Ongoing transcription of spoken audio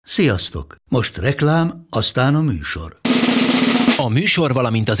Sziasztok! Most reklám, aztán a műsor. A műsor,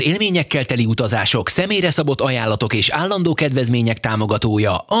 valamint az élményekkel teli utazások, személyre szabott ajánlatok és állandó kedvezmények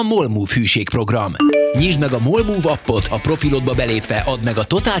támogatója a MOL Move hűségprogram. Nyisd meg a MOL Move appot, a profilodba belépve add meg a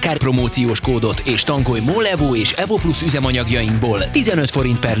Totalcar promóciós kódot és tankolj MOL Evo és Evo Plus üzemanyagjainkból 15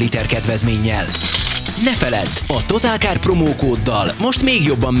 forint per liter kedvezménnyel. Ne feledd, a Totalcar promókóddal most még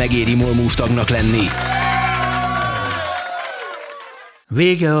jobban megéri MOL Move tagnak lenni.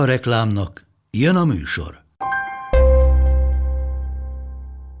 Vége a reklámnak, jön a műsor.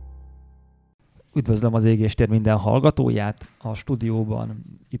 Üdvözlöm az Égéstér minden hallgatóját. A stúdióban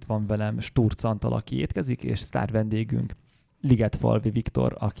itt van velem Sturc Antal, aki étkezik, és sztár vendégünk Ligetfalvi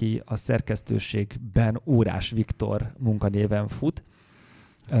Viktor, aki a szerkesztőségben Órás Viktor munkanéven fut.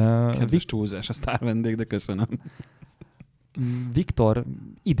 Kedves túlzás a sztár vendég, de köszönöm. Viktor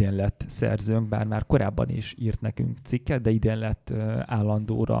idén lett szerzőnk, bár már korábban is írt nekünk cikket, de idén lett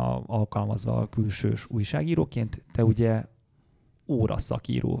állandóra alkalmazva a külsős újságíróként. Te ugye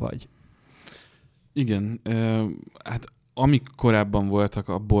óraszakíró vagy. Igen, hát amik korábban voltak,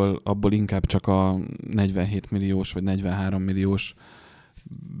 abból inkább csak a 47 milliós vagy 43 milliós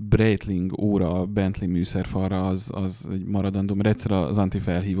Breitling óra Bentley műszerfalra az egy maradandó, mert egyszer az Anti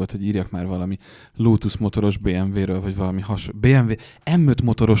felhívott, hogy írjak már valami Lotus motoros BMW-ről, vagy valami BMW M5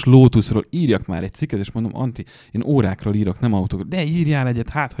 motoros Lotusról, írjak már egy cikket, és mondom, Anti, én órákról írok, nem autókról, de írjál egyet,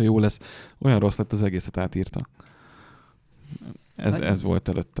 hát ha jó lesz. Olyan rossz lett, az egészet átírta. Ez volt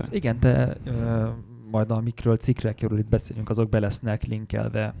előtte. Igen, de majd amikről cikkre kerül, itt beszélünk, azok be lesznek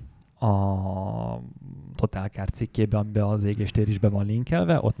linkelve a Totalcar cikkében, amiben az Égéstér is be van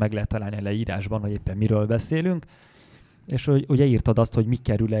linkelve, ott meg lehet találni a leírásban, hogy éppen miről beszélünk, és ugye írtad azt, hogy mi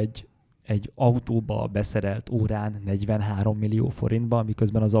kerül egy autóba beszerelt órán 43 millió forintba,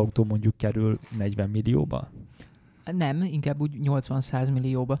 miközben az autó mondjuk kerül 40 millióba? Nem, inkább úgy 80-100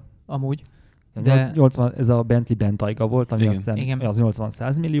 millióba amúgy. De 80, ez a Bentley Bentayga volt, ami azt hiszem az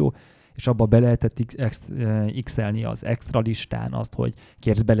 80-100 millió, és abba be lehetett x-elni az extra listán azt, hogy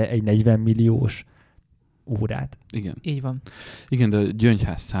kérsz bele egy 40 milliós órát. Igen. Így van. Igen, de a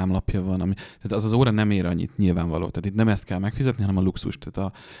Gyöngyház számlapja van, tehát az óra nem ér annyit nyilvánvaló. Tehát itt nem ezt kell megfizetni, hanem a luxust.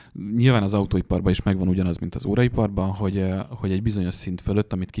 Tehát nyilván az autóiparban is megvan ugyanaz, mint az óraiparban, hogy egy bizonyos szint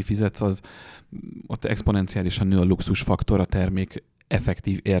fölött, amit kifizetsz, az ott exponenciálisan nő a luxus faktor a termék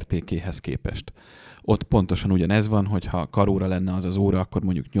effektív értékéhez képest. Ott pontosan ugyanez van, hogyha karóra lenne az óra, akkor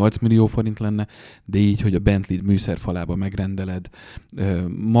mondjuk 8 millió forint lenne, de így, hogy a Bentley műszerfalába megrendeled,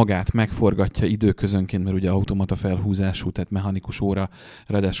 magát megforgatja időközönként, mert ugye automata felhúzású, tehát mechanikus óra,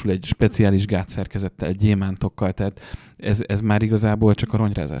 ráadásul egy speciális gátszerkezettel, gyémántokkal, tehát ez már igazából csak a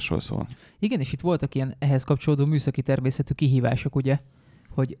ronyrázásról szól. Igen, és itt voltak ilyen ehhez kapcsolódó műszaki természetű kihívások, ugye,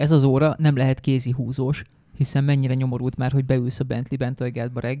 hogy ez az óra nem lehet kézi húzós, hiszen mennyire nyomorult már, hogy beülsz a Bentley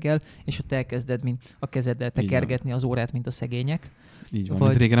Bentayga-ba reggel, és ott elkezded a kezeddel tekergetni az órát, mint a szegények. Így van,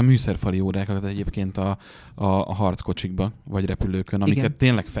 mint régen a műszerfali órákat egyébként a harckocsikba, vagy repülőkön, amiket igen,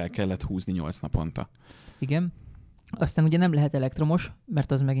 tényleg fel kellett húzni 8 naponta. Igen. Aztán ugye nem lehet elektromos,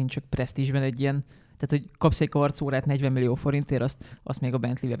 mert az megint csak presztízsben egy ilyen, tehát hogy kapsz egy harcórát 40 millió forintért, azt még a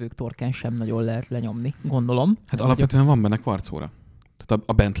Bentley vevők torkán sem nagyon lehet lenyomni, gondolom. Hát alapvetően van benne kvarcóra. Tehát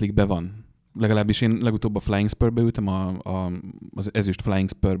a Bentley-be van. Legalábbis én legutóbb a Flying Spur-be ültem, az ezüst Flying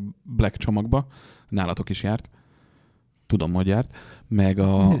Spur Black csomagba, nálatok is járt, tudom, hogy járt, meg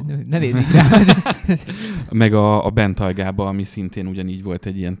Ne nézzük rá! meg a Bentayga-ba, ami szintén ugyanígy volt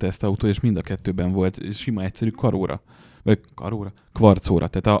egy ilyen tesztautó, és mind a kettőben volt sima egyszerű kvarcóra,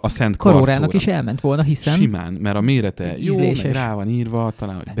 tehát a szent kvarcóra. Karórának is elment volna, hiszen... Simán, mert a mérete jó, meg rá van írva,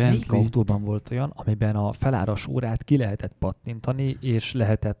 talán, hogy Bentley. Melyik autóban volt olyan, amiben a feláras órát ki lehetett pattintani, és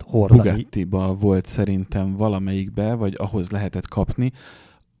lehetett hordani? Bugattiba volt szerintem valamelyikbe, vagy ahhoz lehetett kapni,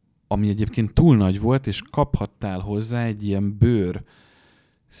 ami egyébként túl nagy volt, és kaphattál hozzá egy ilyen bőr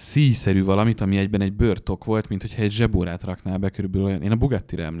szíjszerű valamit, ami egyben egy bőrtok volt, mint hogyha egy zsebórát raknál be, körülbelül olyan. Én a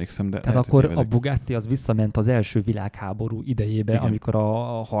Bugattira emlékszem, de... Tehát akkor a Bugatti az visszament az első világháború idejébe, igen, amikor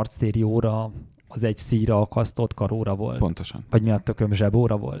a harctéri óra az egy szíjra akasztott karóra volt. Pontosan. Vagy mi a tököm,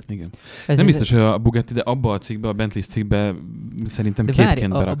 zsebóra volt. Igen. Nem biztos, hogy a Bugatti, de abba a cikkbe, a Bentley cikkbe szerintem de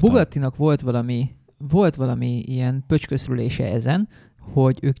képként beraktam. A Bugattinak volt valami ilyen pöcsköszrülése ezen,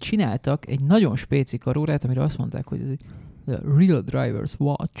 hogy ők csináltak egy nagyon spéci karórát, amire azt mondták, hogy ez egy Real Driver's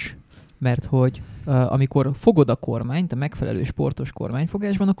Watch, mert hogy amikor fogod a kormányt, a megfelelő sportos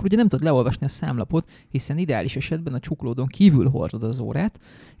kormányfogásban, akkor ugye nem tudod leolvasni a számlapot, hiszen ideális esetben a csuklódon kívül hordod az órát,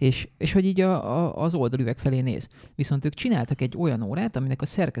 és hogy így az oldalüveg felé néz. Viszont ők csináltak egy olyan órát, aminek a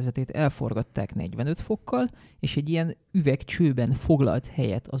szerkezetét elforgatták 45 fokkal, és egy ilyen üvegcsőben foglalt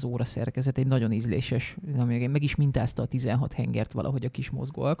helyet az óra szerkezet, egy nagyon ízléses, ami meg is mintázta a 16 hengert valahogy a kis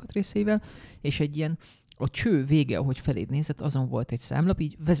mozgó alkatrészeivel, és egy ilyen a cső vége, ahogy feléd nézett, azon volt egy számlap,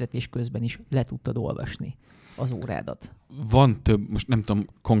 így vezetés közben is le tudtad olvasni az órádat. Van több, most nem tudom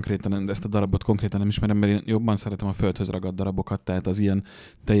konkrétan, de ezt a darabot konkrétan nem ismerem, mert én jobban szeretem a földhöz ragadt darabokat, tehát az ilyen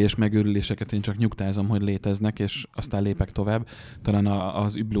teljes megőrüléseket én csak nyugtázom, hogy léteznek, és aztán lépek tovább. Talán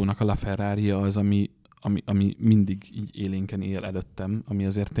az Hublónak a LaFerraria az, ami mindig így élénken él előttem, ami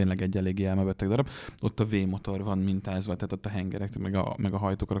azért tényleg egy eléggé elmebeteg darab. Ott a V-motor van mintázva, tehát ott a hengerek, meg a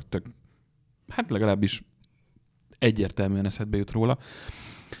hajtókorok tök, hát legalábbis egyértelműen eszedbe jut róla.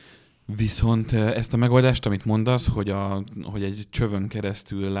 Viszont ezt a megoldást, amit mondasz, hogy egy csövön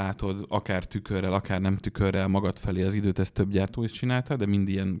keresztül látod akár tükörrel, akár nem tükörrel magad felé az időt, ezt több gyártó is csinálta, de mind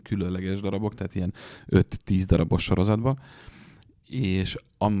ilyen különleges darabok, tehát ilyen 5-10 darabos sorozatban. És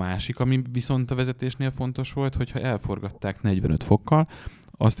a másik, ami viszont a vezetésnél fontos volt, hogyha elforgatták 45 fokkal,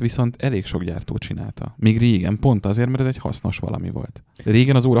 azt viszont elég sok gyártó csinálta. Még régen, pont azért, mert ez egy hasznos valami volt.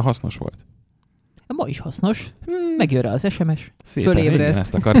 Régen az óra hasznos volt. Ma is hasznos. Megjön rá az SMS. Szépen, fölébreszt.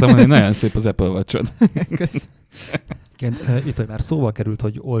 ezt akartam mondani, nagyon szép az Apple Watch-od. Kösz. Igen, itt, hogy már szóval került,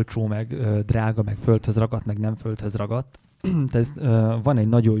 hogy olcsó, meg drága, meg földhöz ragadt, meg nem földhöz ragadt. Van egy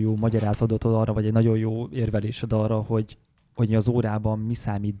nagyon jó magyarázatod arra, vagy egy nagyon jó érvelésed arra, hogy az órában mi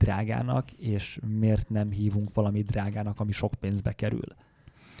számít drágának, és miért nem hívunk valamit drágának, ami sok pénzbe kerül.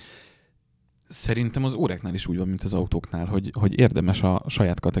 Szerintem az óráknál is úgy van, mint az autóknál, hogy érdemes a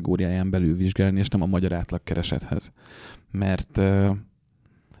saját kategóriáján belül vizsgálni, és nem a magyar átlagkeresethez. Mert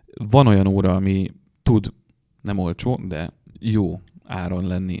van olyan óra, ami tud nem olcsó, de jó áron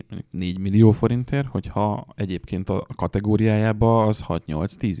lenni 4 millió forintért, hogyha egyébként a kategóriájában az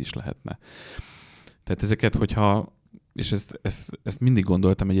 6-8-10 is lehetne. Tehát ezeket, hogyha, és ezt mindig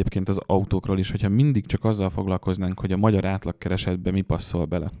gondoltam egyébként az autókról is, hogyha mindig csak azzal foglalkoznánk, hogy a magyar átlagkeresetbe mi passzol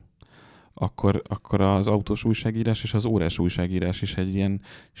bele, akkor az autós újságírás és az órás újságírás is egy ilyen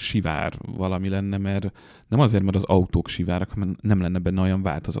sivár valami lenne, mert nem azért, mert az autók sivárak, hanem nem lenne benne olyan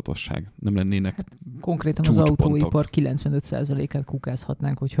változatosság. Nem lennének Konkrétan csúcspontok. Az autóipar 95%-át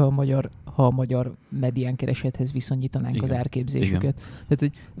kukázhatnánk, hogyha a magyar medián keresethez viszonyítanánk Igen. az árképzésüket. Igen. Tehát,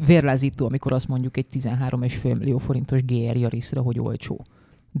 hogy vérlázító, amikor azt mondjuk egy 13,5 millió forintos GR Yarisra, hogy olcsó.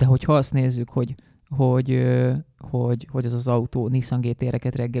 De hogyha azt nézzük, hogy az autó Nissan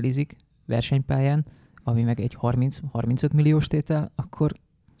GT-reket reggelizik versenypályán, ami meg egy 30-35 milliós tétel, akkor...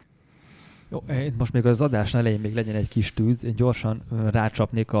 Jó, most még az adás elején még legyen egy kis tűz, én gyorsan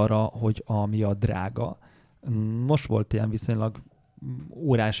rácsapnék arra, hogy ami a drága. Most volt ilyen viszonylag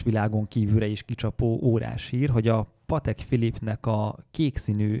órás világon kívülre is kicsapó órás hír, hogy a Patek Philippenek a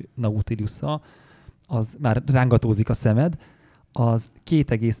kékszínű Nautilusa, az már rángatózik a szemed, az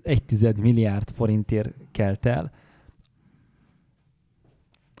 2,1 milliárd forintért kelt el,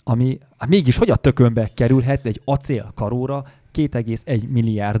 ami mégis hogy a tökönbe kerülhet egy acél karóra 2,1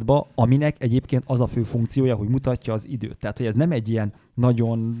 milliárdba, aminek egyébként az a fő funkciója, hogy mutatja az időt. Tehát, hogy ez nem egy ilyen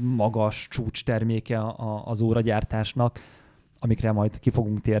nagyon magas csúcs terméke az óragyártásnak, amikre majd ki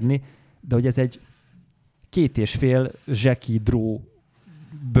fogunk térni, de hogy ez egy 2,5 Jackie Draw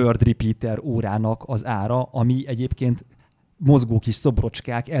Bird Repeater órának az ára, ami egyébként mozgó kis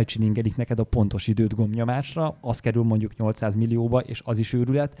szobrocskák elcsiningedik neked a pontos időt gombnyomásra, az kerül mondjuk 800 millióba, és az is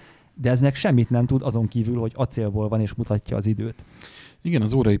őrület, de ez meg semmit nem tud azon kívül, hogy acélból van és mutatja az időt. Igen,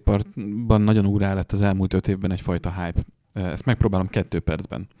 az óraiparban nagyon úrrá lett az elmúlt 5 évben egyfajta hype. Ezt megpróbálom 2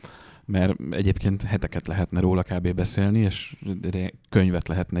 percben, mert egyébként heteket lehetne róla kb. Beszélni, és könyvet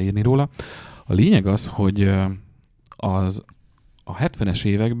lehetne írni róla. A lényeg az, hogy a 70-es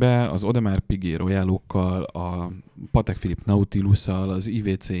években az Audemars Piguet Royalokkal, a Patek Philippe Nautilussal, az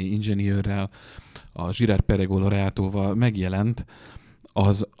IWC Engineerrel, a Girard-Perregaux Laureatóval megjelent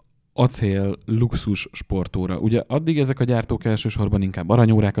az acél luxus sportóra. Ugye addig ezek a gyártók elsősorban inkább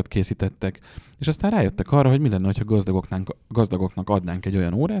aranyórákat készítettek, és aztán rájöttek arra, hogy mi lenne, ha gazdagoknak adnánk egy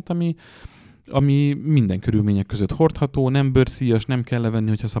olyan órát, ami minden körülmények között hordható, nem bőrszíjas, nem kell levenni,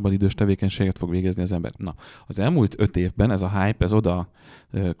 hogyha szabadidős tevékenységet fog végezni az ember. Na, az elmúlt 5 évben ez a hype, ez oda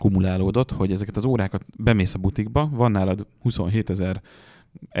kumulálódott, hogy ezeket az órákat bemész a butikba, van nálad 27 000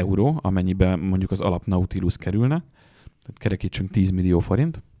 euró, amennyiben mondjuk az alap Nautilus kerülne, tehát kerekítsünk 10 millió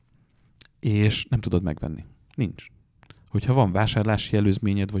forint, és nem tudod megvenni. Nincs. Hogyha van vásárlási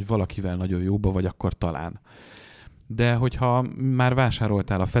előzményed, vagy valakivel nagyon jóba vagy, akkor talán. De hogyha már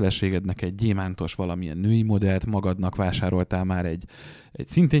vásároltál a feleségednek egy gyémántos valamilyen női modellt, magadnak vásároltál már egy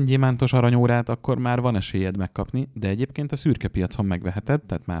szintén gyémántos aranyórát, akkor már van esélyed megkapni, de egyébként a szürke piacon megveheted,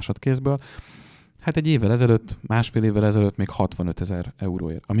 tehát másodkézből. Hát egy évvel ezelőtt, másfél évvel ezelőtt még 65 000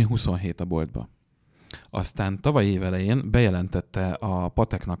 euróért, ami 27 a boltba. Aztán tavaly év elején bejelentette a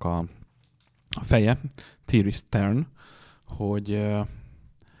Pateknak a feje, Thierry Stern, hogy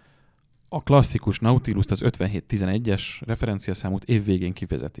a klasszikus Nautilust, az 5711-es referenciaszámút év végén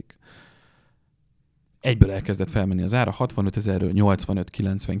kivezetik. Egyből elkezdett felmenni az ára 65 000-ről 85,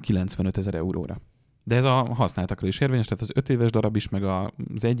 90, 95 000 euróra. De ez a használtakra is érvényes, tehát az 5 éves darab is, meg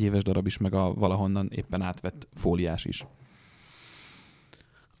az 1 éves darab is, meg a valahonnan éppen átvett fóliás is.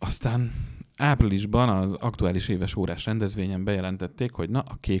 Aztán áprilisban az aktuális éves órás rendezvényen bejelentették, hogy na,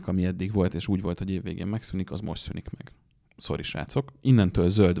 a kék, ami eddig volt, és úgy volt, hogy évvégén megszűnik, az most szűnik meg. Sorry, srácok. Innentől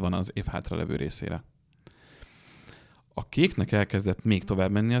zöld van az év hátralevő részére. A kéknek elkezdett még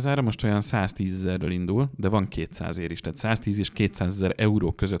tovább menni az ára, most olyan 110 000-ről indul, de van 200 ér is. Tehát 110 és 200 000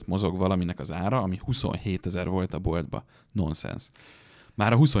 euró között mozog valaminek az ára, ami 27 000 volt a boltba. Nonsense.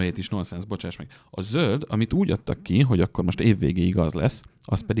 Már a 27 is nonsense, bocsáss meg. A zöld, amit úgy adtak ki, hogy akkor most évvégéig az lesz,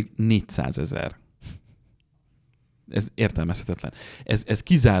 az pedig 400 000. Ez értelmezhetetlen. Ez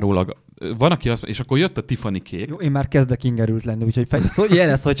kizárólag, van, aki azt, és akkor jött a Tiffany kék. Jó, én már kezdek ingerült lenni, úgyhogy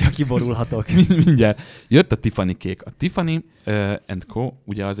jelez, hogyha kiborulhatok. Mindjárt. Jött a Tiffany kék. A Tiffany & Co.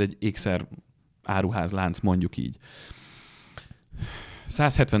 ugye az egy ékszer áruház lánc, mondjuk így.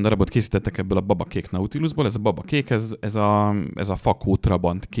 170 darabot készítettek ebből a babakék Nautilusból. Ez a babakék, ez a Fakó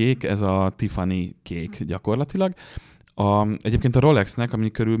Trabant kék, ez a Tiffany kék gyakorlatilag. Egyébként a Rolexnek,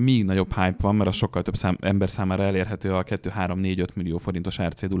 ami körül még nagyobb hype van, mert az sokkal több ember számára elérhető a 2-3-4-5 millió forintos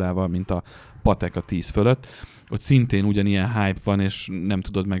árcédulával, mint a Patek a 10 fölött. Ott szintén ugyanilyen hype van, és nem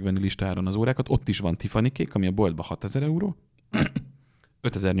tudod megvenni listáron az órákat. Ott is van Tiffany kék, ami a boltban 6 000 euró,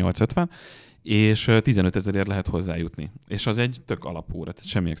 5850, és 15 000-ért lehet hozzájutni. És az egy tök alapóra, tehát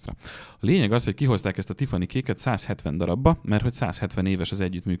semmi extra. A lényeg az, hogy kihozták ezt a Tiffany kéket 170 darabba, mert hogy 170 éves az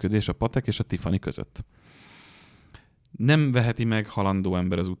együttműködés a Patek és a Tiffany között. Nem veheti meg halandó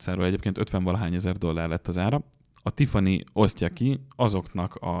ember az utcáról, egyébként 50-valahány ezer dollár lett az ára. A Tiffany osztja ki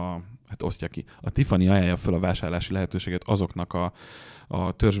azoknak a Tiffany ajánlja fel a vásárlási lehetőséget azoknak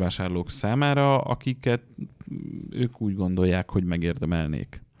a törzsvásárlók számára, akiket ők úgy gondolják, hogy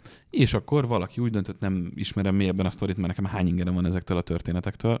megérdemelnék. És akkor valaki úgy döntött, nem ismerem mélyebben a sztorit, mert nekem hány ingerem van ezektől a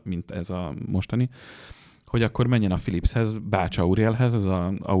történetektől, mint ez a mostani, hogy akkor menjen a Philipshez, Bács Aurielhez, ez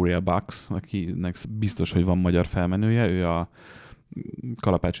az Auriel Box, akinek biztos, hogy van magyar felmenője, ő a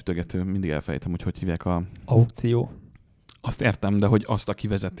kalapácsütögető, mindig elfelejtem, hogy hívják a... Aukció. Azt értem, de hogy azt, aki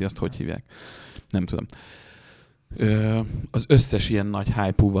vezeti, azt hogy hívják. Nem tudom. Az összes ilyen nagy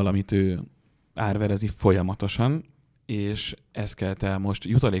hype-val, amit ő árverezi folyamatosan, és ez kelt el most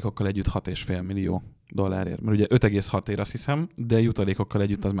jutalékokkal együtt 6,5 millió dollárért. Mert ugye 5,6 ér, azt hiszem, de jutalékokkal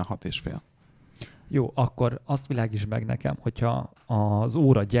együtt az már 6,5. Jó, akkor azt világíts meg nekem, hogyha az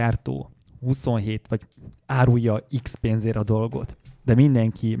óra gyártó 27 vagy árulja X pénzért a dolgot, de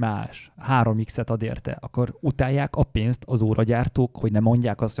mindenki más 3x-et ad érte, akkor utálják a pénzt az óragyártók, hogy nem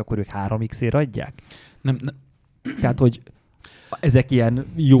mondják azt, hogy akkor ők 3x-ért adják? Nem. Tehát, hogy ezek ilyen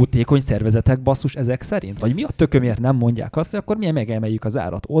jótékony szervezetek, basszus, ezek szerint? Vagy mi a tökömért nem mondják azt, hogy akkor mi megemeljük az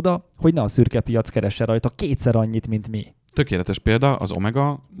árat oda, hogy ne a szürke piac keresse rajta 2-szer annyit, mint mi? Tökéletes példa, az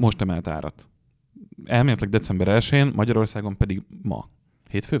Omega most emelt árat. Elméletileg december 1-én, Magyarországon pedig ma.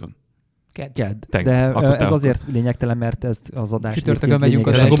 Hétfő van? Kedd. De ez azért lényegtelen, mert ez az adás... Csütörtökön megyünk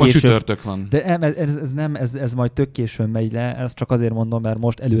És akkor ma csütörtök van. De ez majd tök későn megy le, ezt csak azért mondom, mert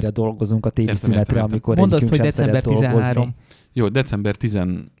most előre dolgozunk a téli szünetre, amikor mondd azt, hogy sem december 13. Jó, december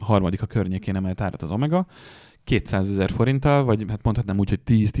 13-a környékén emelt árat az Omega, 200 000 forinttal, vagy hát mondhatnám úgy, hogy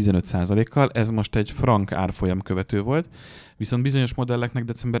 10-15%-kal, ez most egy frank árfolyam követő volt, viszont bizonyos modelleknek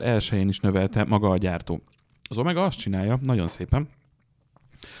december 1-én is növelte maga a gyártó. Az Omega azt csinálja, nagyon szépen,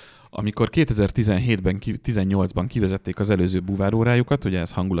 amikor 2017-ben, 18-ban kivezették az előző búvárórájukat, ugye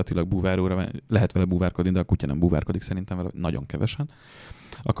ez hangulatilag búváróra, lehet vele búvárkodni, de a kutya nem búvárkodik szerintem vele, nagyon kevesen,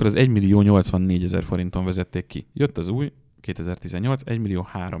 akkor az 1.084.000 forinton vezették ki. Jött az új, 2018,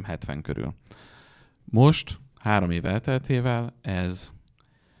 1.370.000 körül. Most, 3 év elteltével, ez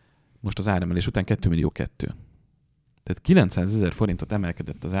most az áremelés után 2.2 millió. Tehát 900.000 forintot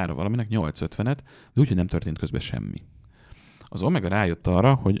emelkedett az ára valaminek, 850-et, de úgy, hogy nem történt közben semmi. Az Omega rájött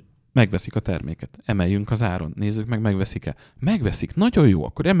arra, hogy megveszik a terméket. Emeljünk az áron. Nézzük meg, megveszik-e. Megveszik. Nagyon jó,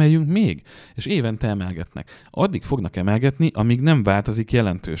 akkor emeljünk még. És évente emelgetnek. Addig fognak emelgetni, amíg nem változik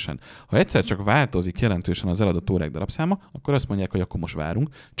jelentősen. Ha egyszer csak változik jelentősen az eladott órák darabszáma, akkor azt mondják, hogy akkor most várunk.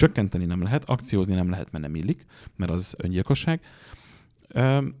 Csökkenteni nem lehet, akciózni nem lehet, mert nem illik, mert az öngyilkosság.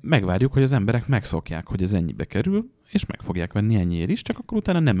 Megvárjuk, hogy az emberek megszokják, hogy ez ennyibe kerül, és meg fogják venni ennyiért is, csak akkor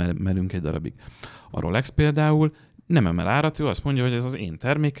utána nem emelünk egy darabig. A Rolex például nem emel árat, ő azt mondja, hogy ez az én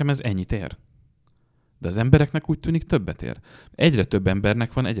termékem, ez ennyit ér. De az embereknek úgy tűnik többet ér. Egyre több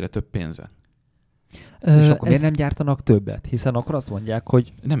embernek van egyre több pénze. És akkor miért nem gyártanak többet? Hiszen akkor azt mondják,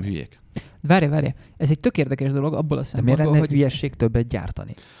 hogy... Nem hülyék. Várj. Ez egy tök érdekes dolog abból a szempontból, de miért lenne hogy... hülyesség többet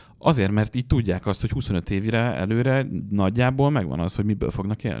gyártani? Azért, mert így tudják azt, hogy 25 évre előre nagyjából megvan az, hogy miből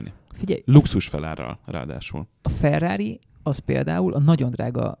fognak élni. Figyelj, Luxus felárral ráadásul. a Ferrari az például a nagyon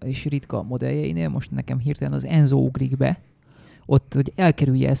drága és ritka modelljeinél, most nekem hirtelen az Enzo ugrik be, ott, hogy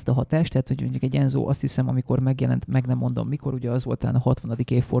elkerülje ezt a hatást, tehát hogy mondjuk egy Enzo, azt hiszem, amikor megjelent, meg nem mondom mikor, ugye az volt talán a 60.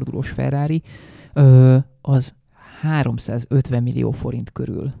 évfordulós Ferrari, az 350 millió forint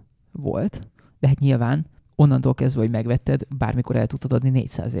körül volt, de hát nyilván onnantól kezdve, hogy megvetted, bármikor el tudtad adni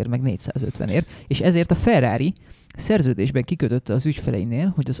 400-ért, meg 450-ért, és ezért a Ferrari szerződésben kikötötte az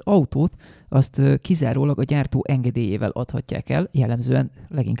ügyfeleinél, hogy az autót azt kizárólag a gyártó engedélyével adhatják el, jellemzően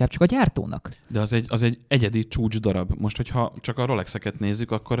leginkább csak a gyártónak. De az egy egyedi csúcs darab. Most, hogyha csak a Rolexeket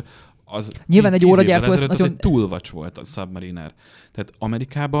nézzük, akkor az nyilván egy óragyártó az nagyon... egy túlvacs volt a Submariner. Tehát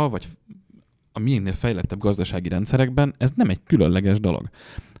Amerikában, vagy a miénknél fejlettebb gazdasági rendszerekben ez nem egy különleges dolog.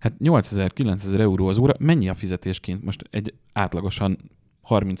 Hát 8000-9000 euró az óra, mennyi a fizetésként? Most egy átlagosan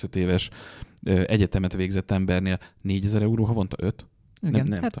 35 éves egyetemet végzett embernél 4000 euró havonta 5? Igen,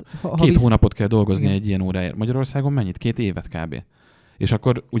 Nem hát, tudom. 2 hónapot kell dolgozni egy ilyen óráért. Magyarországon mennyit? 2 évet kb. És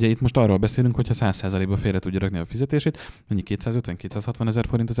akkor ugye itt most arról beszélünk, hogyha 100%-ba félre tudja rakni a fizetését, mennyi 250-260 ezer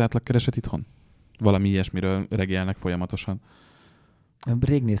forint az átlagkereset itthon? Valami ilyesmiről regélnek folyamatosan.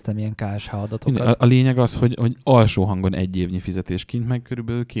 Rég néztem ilyen KSH adatokat. A lényeg az, hogy alsó hangon 1 évnyi fizetés kint, meg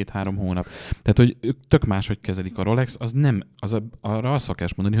körülbelül 2-3 hónap. Tehát, hogy ők tök máshogy kezelik a Rolex, az nem, arra azt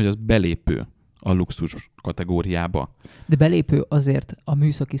szokás mondani, hogy az belépő a luxus kategóriába. De belépő azért a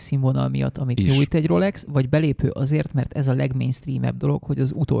műszaki színvonal miatt, amit is nyújt egy Rolex, vagy belépő azért, mert ez a legmainstreamebb dolog, hogy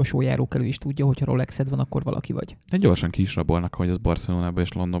az utolsó járókelő is tudja, hogyha Rolexed van, akkor valaki vagy. De gyorsan ki is rabolnak, hogy az Barcelonában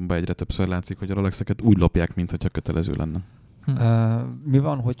és Londonban egyre többször látszik, hogy a Rolexeket úgy lopják, mintha kötelező lenne. Mi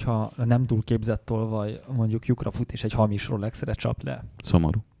van, hogyha nem túl képzett tolvaj mondjuk lyukra fut és egy hamis Rolexre csap le?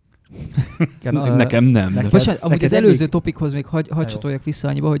 Szomorú. Igen, Nekem nem. Bocsánat, amúgy az elég- előző topikhoz még hadd csatoljak vissza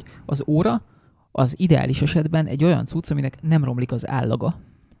annyiba, hogy az óra az ideális esetben egy olyan cucc, aminek nem romlik az állaga.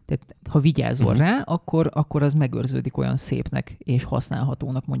 Tehát ha vigyázol rá, akkor az megőrződik olyan szépnek és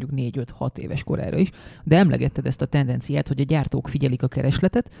használhatónak mondjuk 4-5-6 éves korára is. De emlegetted ezt a tendenciát, hogy a gyártók figyelik a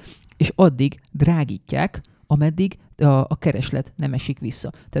keresletet, és addig drágítják, ameddig a kereslet nem esik vissza.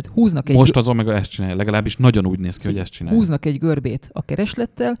 Tehát húznak egy... Most az Omega ezt csinálja, legalábbis nagyon úgy néz ki, hogy ezt csinálja. Húznak egy görbét a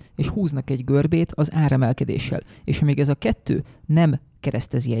kereslettel, és húznak egy görbét az áremelkedéssel. És amíg ez a kettő nem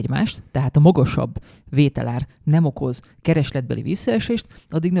keresztezi egymást, tehát a magasabb vételár nem okoz keresletbeli visszaesést,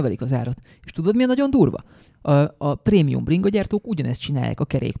 addig növelik az árat. És tudod, milyen nagyon durva? A prémium bringagyártók ugyanezt csinálják a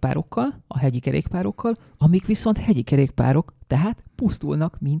kerékpárokkal, a hegyi kerékpárokkal, amik viszont hegyi kerékpárok, tehát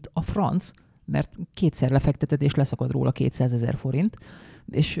pusztulnak, mint a franc, mert kétszer lefekteted, és leszakad róla 200 000 forint,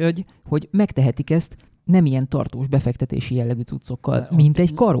 és hogy megtehetik ezt nem ilyen tartós befektetési jellegű cuccokkal, mint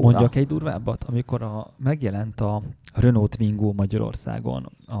egy karóra. Mondjak egy durvábbat, amikor megjelent a Renault Twingo Magyarországon,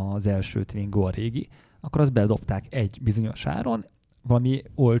 az első Twingo, a régi, akkor azt bedobták egy bizonyos áron, valami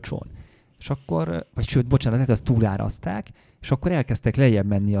olcsón. És akkor, vagy sőt, bocsánat, ezt túlárazták, és akkor elkezdtek lejjebb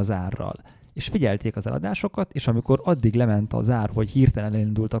menni az árral. És figyelték az eladásokat, és amikor addig lement az ár, hogy hirtelen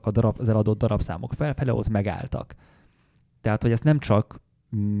elindultak az eladott darabszámok felfele, ott megálltak. Tehát, hogy ezt nem csak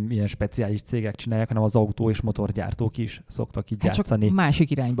ilyen speciális cégek csinálják, hanem az autó- és motorgyártók is szoktak így játszani. Csak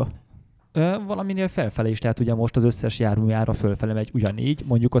másik irányba. Valaminél felfele is, tehát ugye most az összes jármű ára fölfele megy ugyanígy,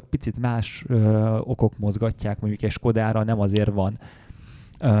 mondjuk ott picit más okok mozgatják, mondjuk egy Skodára nem azért van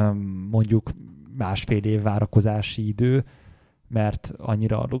mondjuk 1,5 év várakozási idő, mert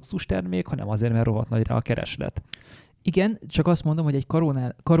annyira a luxus termék, hanem azért, mert rohadt nagyra a kereslet. Igen, csak azt mondom, hogy egy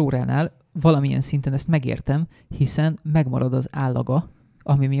karóránál valamilyen szinten ezt megértem, hiszen megmarad az állaga,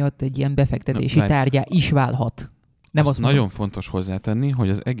 ami miatt egy ilyen befektetési tárgyá is válhat. Nem azt nagyon fontos hozzátenni, hogy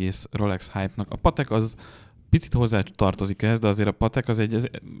az egész Rolex hype-nak, a Patek az picit hozzá tartozik ehhez, de azért a Patek az egy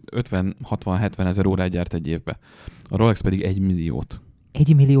 50-60-70 ezer órát gyárt egy évbe. A Rolex pedig 1 milliót.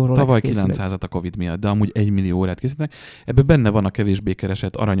 1 millió Rolex Tavaly készület. 900-at a Covid miatt, de amúgy 1 millió órát készítenek. Ebben benne van a kevésbé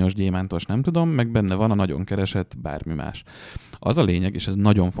keresett aranyos, gyémántos, nem tudom, meg benne van a nagyon keresett bármi más. Az a lényeg, és ez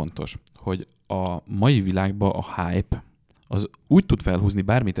nagyon fontos, hogy a mai világban a hype az úgy tud felhúzni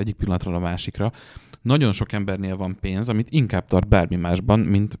bármit egyik pillanatról a másikra, nagyon sok embernél van pénz, amit inkább tart bármi másban,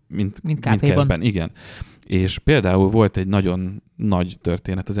 mint cashben. Igen. És például volt egy nagyon nagy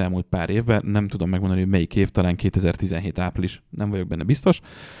történet az elmúlt pár évben, nem tudom megmondani, hogy melyik év, talán 2017 április, nem vagyok benne biztos,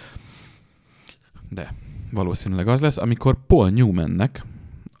 de valószínűleg az lesz, amikor Paul Newmannek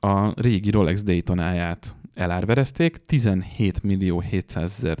a régi Rolex Daytonáját elárverezték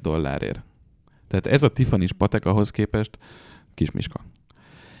 17.700.000 $. Tehát ez a Tiffany-s patek ahhoz képest kismiska.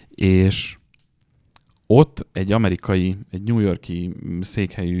 És ott egy New York-i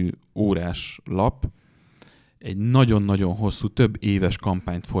székhelyű órás lap egy nagyon-nagyon hosszú, több éves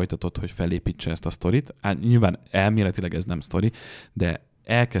kampányt folytatott, hogy felépítse ezt a sztorit. Nyilván elméletileg ez nem sztori, de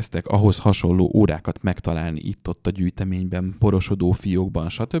elkezdtek ahhoz hasonló órákat megtalálni itt-ott a gyűjteményben, porosodó fiókban,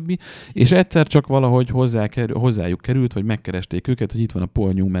 stb. És egyszer csak valahogy hozzájuk került, vagy megkeresték őket, hogy itt van a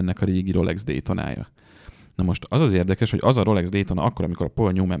Paul Newmannek a régi Rolex Daytonája. Na most az az érdekes, hogy az a Rolex Daytona akkor, amikor a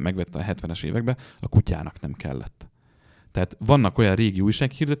Paul Newman megvette a 70-es években, a kutyának nem kellett. Tehát vannak olyan régi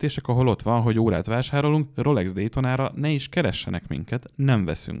újsághirdetések, ahol ott van, hogy órát vásárolunk, Rolex Daytonára ne is keressenek minket, nem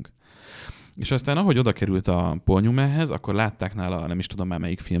veszünk. És aztán ahogy oda került a Paul Newmanhez, akkor látták nála, nem is tudom már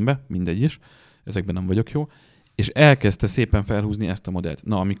melyik filmbe, mindegy is, ezekben nem vagyok jó, és elkezdte szépen felhúzni ezt a modellt.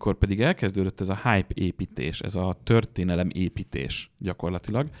 Na, amikor pedig elkezdődött ez a hype építés, ez a történelem építés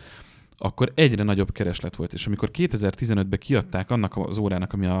gyakorlatilag, akkor egyre nagyobb kereslet volt. És amikor 2015-ben kiadták annak az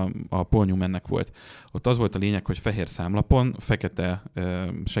órának, ami a Paul Newmannek volt, ott az volt a lényeg, hogy fehér számlapon, fekete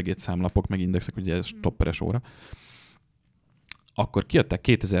segédszámlapok, meg indexek, ugye ez stopperes óra, akkor kiadták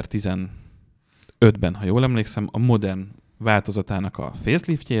 2015-ben, ha jól emlékszem, a modern változatának a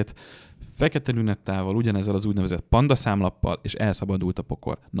faceliftjét, fekete lünettával, ugyanezzel az úgynevezett panda számlappal, és elszabadult a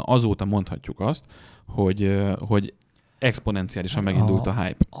pokol. Na azóta mondhatjuk azt, hogy exponenciálisan megindult a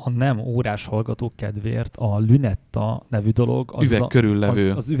hype. A nem órás hallgatók kedvéért a Lunetta nevű dolog, az üveg körül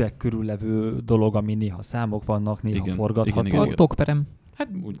levő. Az üveg körül levő dolog, ami néha számok vannak, néha igen, forgatható. igen. A tokperem. Hát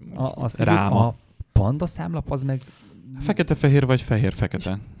úgy, ráma. A panda számlap az meg... Fekete-fehér vagy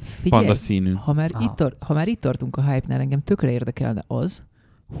fehér-fekete. Figyelj, Panda színű. Ha már itt tartunk a hype-nál, engem tökre érdekelne az,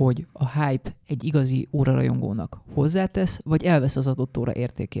 hogy a hype egy igazi órarajongónak hozzátesz, vagy elvesz az adott óra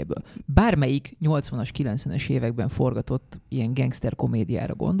értékéből. Bármelyik 80-as, 90-es években forgatott ilyen gangster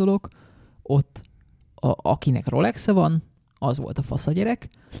komédiára gondolok, ott akinek Rolex-e van, az volt a faszagyerek,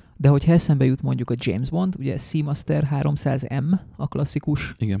 de hogyha eszembe jut mondjuk a James Bond, ugye Seamaster 300M, a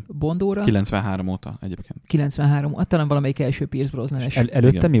klasszikus igen. Bond óra. 93 óta egyébként. 93, talán valamelyik első Pierce Brosnan-es.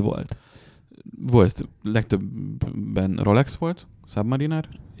 Előtte igen. mi volt? Volt, legtöbben Rolex volt, Submariner,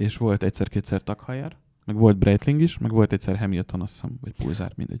 és volt egyszer-kétszer Tag Heuer, meg volt Breitling is, meg volt egyszer Hamilton, azt hiszem, vagy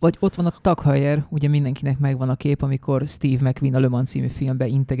Pulsar, mindegy. Vagy ott van a Tag Heuer, ugye mindenkinek megvan a kép, amikor Steve McQueen a Le Mans című filmben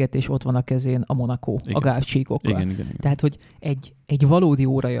integet, és ott van a kezén a Monaco, igen. A gávcsíkokkal. Igen. Tehát, hogy egy valódi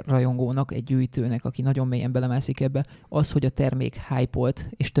órarajongónak, egy gyűjtőnek, aki nagyon mélyen belemászik ebbe, az, hogy a termék hype-olt,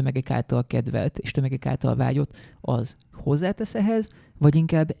 és tömegek által kedvelt, és tömegek által vágyott, az hozzátesz ehhez, vagy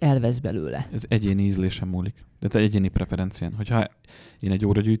inkább elvesz belőle? Ez egyéni ízlésen múlik. De egyéni preferencián. Hogyha én egy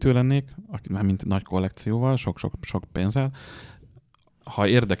óragyűjtő lennék, mint nagy kollekcióval, sok pénzzel, ha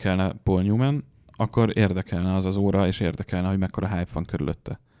érdekelne Paul Newman, akkor érdekelne az óra, és érdekelne, hogy mekkora hype van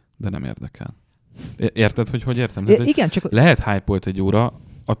körülötte. De nem érdekel. Érted, hogy értem? Tehát, igen, csak... Lehet hype-olt egy óra,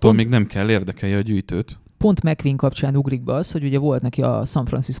 attól még nem kell érdekelje a gyűjtőt. Pont McQueen kapcsán ugrik be az, hogy ugye volt neki a San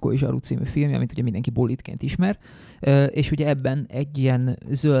Francisco-i zsaru című filmje, amit ugye mindenki bolitként ismer, és ugye ebben egy ilyen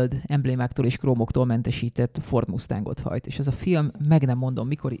zöld emblémáktól és krómoktól mentesített Ford Mustangot hajt. És ez a film, meg nem mondom,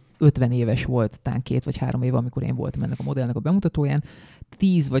 mikor 50 éves volt, talán 2 vagy 3 éve, amikor én voltam ennek a modellnek a bemutatóján,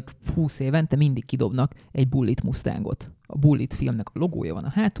 10 vagy 20 évente mindig kidobnak egy Bullitt Mustangot. A Bullitt filmnek a logója van a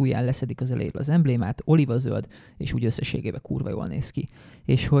hátulján, leszedik az elejéről az emblémát, olivazöld, és úgy összességében kurva jól néz ki.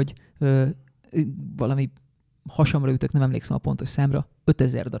 És hogy valami hasamra ütök, nem emlékszem a pontos számra,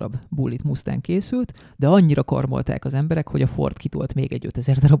 5000 darab Bullitt Mustang készült, de annyira karmolták az emberek, hogy a Ford kitolt még egy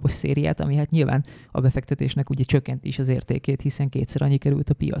 5000 darabos szériát, ami hát nyilván a befektetésnek ugye csökkent is az értékét, hiszen 2-szer annyi került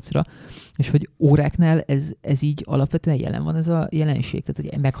a piacra. És hogy óráknál ez így alapvetően jelen van ez a jelenség,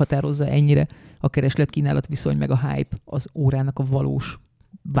 tehát hogy meghatározza ennyire a kereslet-kínálat viszony meg a hype az órának a valós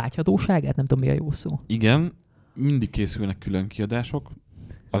vágyhatóságát, nem tudom mi a jó szó. Igen, mindig készülnek külön kiadások,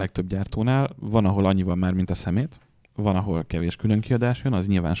 a legtöbb gyártónál. Van, ahol annyi van már, mint a szemét. Van, ahol kevés külön kiadás jön, az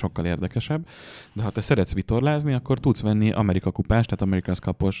nyilván sokkal érdekesebb. De ha te szeretsz vitorlázni, akkor tudsz venni Amerika kupás, tehát America's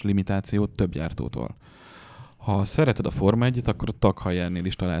Cup-os limitációt több gyártótól. Ha szereted a Forma 1-et, akkor a Tag Heuernél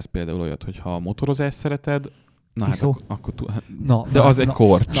is találsz például olyat, hogy ha a motorozást szereted, na hát Tiszó. akkor Na, de az egy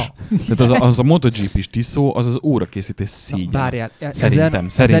korcs. Na. Tehát az a MotoGP-s Tiszó, az órakészítés szégyen. Várjál, Szerintem.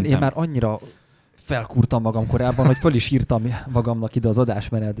 ezen én már annyira felkúrtam magam korábban, hogy föl is írtam magamnak ide az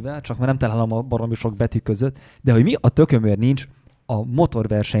adásmenetbe, csak már nem találom a baromi sok betű között, de hogy mi a tökömért nincs a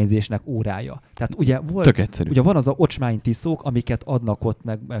motorversenyzésnek órája. Tehát ugye Tök egyszerű. ugye van az a ocsmány tiszók, amiket adnak ott,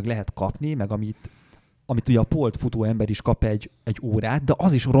 meg lehet kapni, meg amit ugye a polt futó ember is kap egy órát, de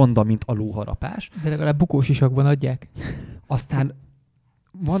az is ronda, mint a lóharapás. De legalább bukós isakban adják. Aztán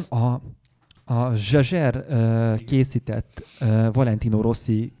van a Jaeger készített Valentino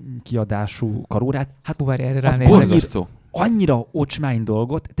Rossi kiadású karórát. Hát Várj, erre az ránézek. Borzasztó. annyira ocsmány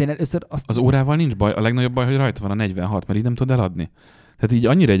dolgot, tényleg először azt... Az órával nincs baj, a legnagyobb baj, hogy rajta van a 46, mert így nem tudod eladni. Tehát így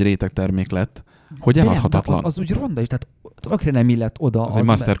annyira egy réteg termék lett, hogy de nem, eladhatatlan. az úgy ronda is, tehát tökre nem illett oda. Az egy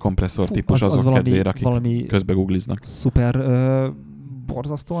master kompresszor típus azok kedvére, akik valami közbe googliznak. szuper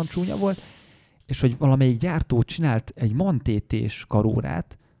borzasztóan csúnya volt, és hogy valamelyik gyártó csinált egy mantétés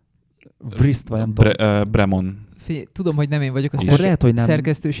karórát, Vrist, vagy nem tudom. Bremon. Figyelj, tudom, hogy nem én vagyok a Akkor lehet, hogy nem.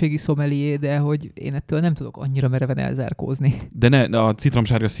 szerkesztőségi szomelié, de hogy én ettől nem tudok annyira mereven elzárkózni. De a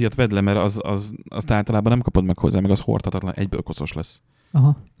citromsárga szíjat vedd le, mert azt általában nem kapod meg hozzá, meg az hordhatatlan, egyből koszos lesz.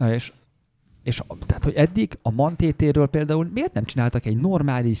 Aha. Na és tehát, hogy eddig a mantétéről például miért nem csináltak egy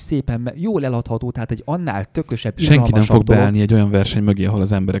normális, szépen jól eladható, tehát egy annál tökösebb, Senki nem fog dolog. beállni egy olyan verseny mögé, ahol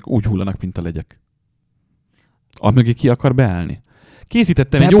az emberek úgy hullanak, mint a legyek. A mögé ki akar beállni?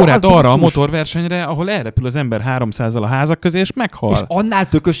 Készítettem De egy az órát arra a basszus. motorversenyre, ahol elrepül az ember 300-al a házak közé, és meghal. És annál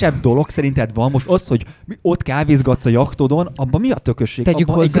tökösebb dolog szerinted van most az, hogy ott kávézgatsz a jachtodon, abban mi a tökösség? Tegyük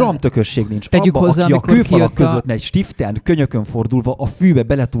Abban hozzá- egy gram tökösség nincs. tegyük Abban, hozzá, aki a amikor kőfalak kijött a- között megy stiften, könyökön fordulva, a fűbe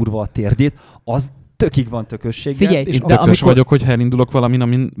beletúrva a térdét, az tökig van tökösséggel. Figyelj, és Én de tökös amikor- vagyok, hogyha elindulok valamin,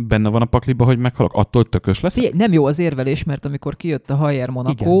 amin benne van a pakliba, hogy meghalok, attól tökös lesz. Figyelj, nem jó az érvelés, mert amikor kijött a Heuer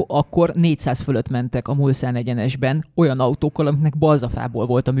Monaco, Igen. akkor 400 fölött mentek a Mulsanne egyenesben olyan autókkal, amiknek balzafából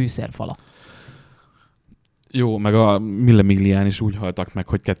volt a műszerfala. Jó, meg a Mille Miglián is úgy haltak meg,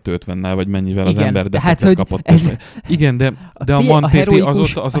 hogy 250-nel, vagy mennyivel az Igen, ember tehát, defektet hogy kapott. ez- Igen, de a Figyelj, a Mantéti az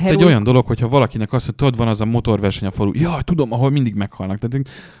heroikus- ott, a egy heroikus- olyan dolog, hogyha valakinek azt, hogy tudod, van az a motorverseny a falu, ja, tudom, ahol mindig meghalnak. Tehát,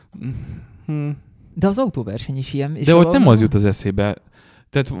 De az autóverseny is ilyen. És de ott nem az jut az eszébe.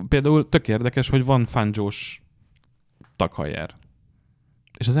 Tehát például tök érdekes, hogy van Fangio-s Tag Heuer.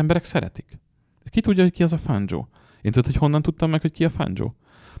 És az emberek szeretik. Ki tudja, hogy ki az a Fangio? Én tudod, hogy honnan tudtam meg, hogy ki a Fangio?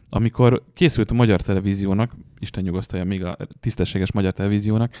 Amikor készült a magyar televíziónak, Isten nyugosztalja még a tisztességes magyar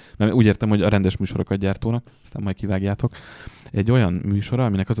televíziónak, mert úgy értem, hogy a rendes műsorokat gyártónak, aztán majd kivágjátok, egy olyan műsora,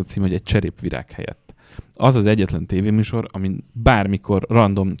 aminek az a cím, hogy egy cserépvirág helyett. Az az egyetlen tévéműsor, amin bármikor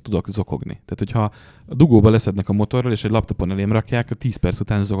random tudok zokogni. Tehát, hogyha a dugóba leszednek a motorról, és egy laptopon elém rakják, a 10 perc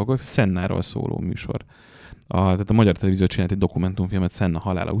után zokogok, Sennáról szóló műsor. Tehát a magyar televízió csinált egy dokumentumfilmet Senna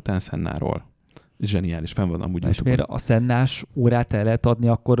halála után Sennáról. Zseniális, fenn van amúgy. És YouTube-on. miért a szennás órát el lehet adni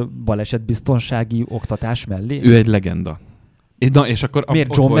akkor balesetbiztonsági oktatás mellé? Ő egy legenda. Na, és akkor Miért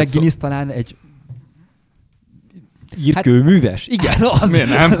ott John volt McGuinness talán egy írkőműves? Igen, az. Miért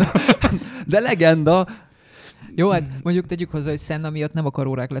nem? De legenda. Jó, hát mondjuk tegyük hozzá, hogy Senna miatt nem a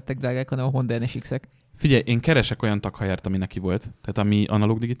karórák lettek drágák, hanem a Honda NSX-ek. Figyelj, én keresek olyan Tag Heuert, ami neki volt. Tehát ami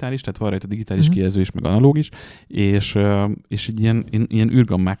analóg digitális, tehát van rajta digitális Mhm. kijelző is, meg analóg is, és egy ilyen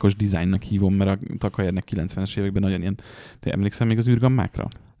űrgammákos dizájnnak hívom, mert a Tag Heuernek 90-es években nagyon ilyen... Te emlékszel még az űrgammákra?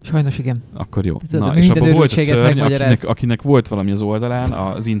 Sajnos igen. Akkor jó. Tudod, Na, mi és minden abban volt a örültséget szörny, megmagyaráz. akinek volt valami az oldalán,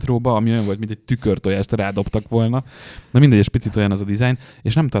 az intróba, ami olyan volt, mint egy tükörtojást rádobtak volna. Na mindegy, és picit olyan az a dizájn,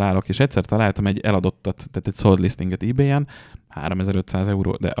 és nem találok, és egyszer találtam egy eladottat, tehát egy sold listinget eBay-en, 3500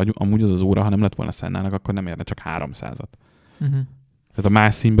 €, de amúgy az óra, ha nem lett volna Sennának, akkor nem érne csak 300-at. Uh-huh. Tehát a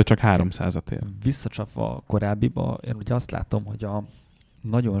más színben csak 300-at ér. Visszacsapva a korábbiba, én ugye azt látom, hogy a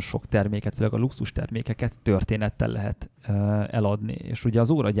nagyon sok terméket, főleg a luxus termékeket történettel lehet eladni. És ugye az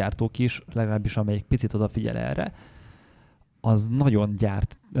óragyártók is, legalábbis amelyik picit odafigyel erre, az nagyon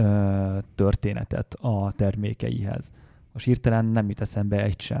gyárt történetet a termékeihez. Most hirtelen nem jut eszembe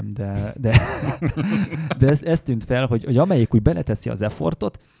egy sem, de ez tűnt fel, hogy amelyik úgy beleteszi az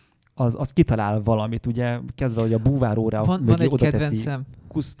effortot, az kitalál valamit, ugye kezdve, hogy a búváróra Van mögé egy oda teszi kedvencem.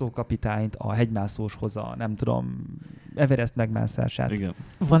 Kusztó kapitányt, a hegymászóshoz a nem tudom, Everest megmászását. Igen.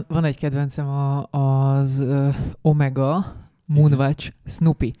 Van egy kedvencem az Omega Moonwatch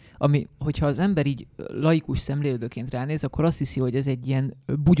Snoopy, ami, hogyha az ember így laikus szemlélődőként ránéz, akkor azt hiszi, hogy ez egy ilyen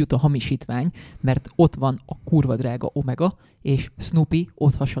bugyuta hamisítvány, mert ott van a kurva drága Omega, és Snoopy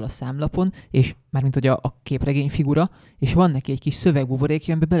ott hasal a számlapon, és mármint hogy a képregény figura, és van neki egy kis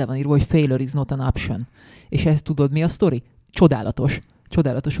szövegbuborékja, amiben bele van írva, hogy failure is not an option. És ezt tudod mi a sztori? Csodálatos.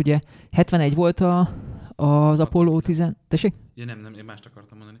 Csodálatos, ugye 71 volt a Az Apollo 10... Tessék? Ja, nem, én mást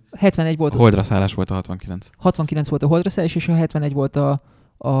akartam mondani. 71 volt. A holdra szállás volt a 69. 69 volt a holdra szállás, és a 71 volt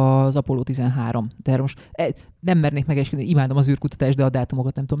az Apollo 13. De erre most nem mernék megesküdni, imádom az űrkutatást, de a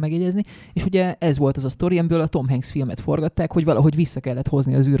dátumokat nem tudom megjegyezni. És ugye ez volt az a sztori, amiből a Tom Hanks filmet forgatták, hogy valahogy vissza kellett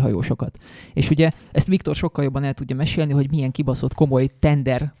hozni az űrhajósokat. És ugye ezt Viktor sokkal jobban el tudja mesélni, hogy milyen kibaszott komoly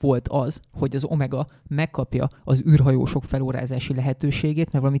tender volt az, hogy az Omega megkapja az űrhajósok felórázási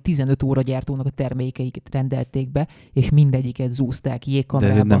lehetőségét, mert valami 15 óra gyártónak a termékeiket rendelték be, és mindegyiket zúzták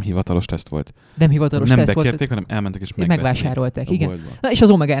jégkamerába. De ez egy nem hivatalos teszt volt. Nem hivatalos nem teszt volt. bekérték, hanem elmentek és megvásárolták, igen. Na, és az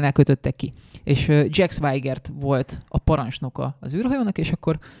Omegánál kötöttek ki. És Jack Swigert volt a parancsnoka az űrhajónak, és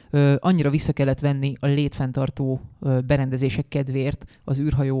akkor annyira vissza kellett venni a létfenntartó berendezések kedvéért az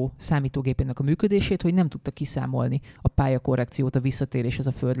űrhajó számítógépének a működését, hogy nem tudta kiszámolni a pályakorrekciót a visszatéréshez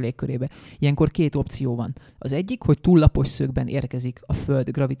a Föld légkörébe. Ilyenkor két opció van. Az egyik, hogy túl lapos szögben érkezik a Föld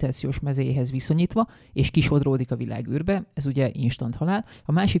gravitációs mezéjéhez viszonyítva, és kisodródik a világűrbe, ez ugye instant halál.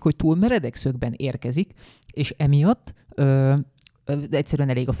 A másik, hogy túl meredek szögben érkezik, és emiatt de egyszerűen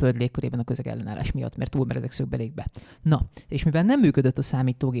elég a Föld légkörében a közegellenállás miatt, mert túl meredek szögbe lég be. Na, és mivel nem működött a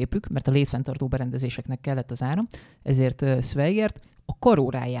számítógépük, mert a létfenntartó berendezéseknek kellett az áram, ezért Swigert a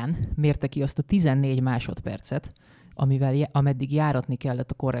karóráján mérte ki azt a 14 másodpercet, ameddig járatni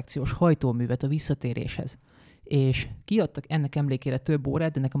kellett a korrekciós hajtóművet a visszatéréshez. És kiadtak ennek emlékére több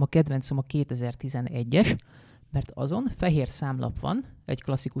órát, de nekem a kedvencem a 2011-es, mert azon fehér számlap van, egy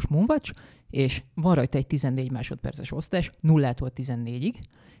klasszikus Moonwatch, és van rajta egy 14 másodperces osztás, 0-tól 14-ig,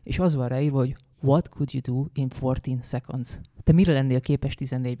 és az van ráírva, hogy what could you do in 14 seconds? Te mire lennél képes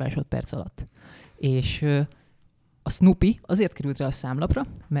 14 másodperc alatt? És a Snoopy azért került rá a számlapra,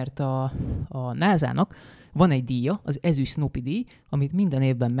 mert a NASA-nak van egy díja, az ezüst Snoopy díj, amit minden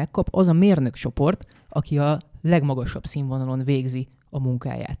évben megkap az a mérnökcsoport, aki a legmagasabb színvonalon végzi a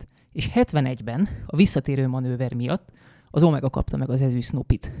munkáját. És 71-ben a visszatérő manőver miatt az Omega kapta meg az ezüst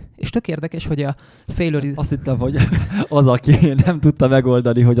Snoopyt. És tök érdekes, hogy a failure... Azt hittem, hogy az, aki nem tudta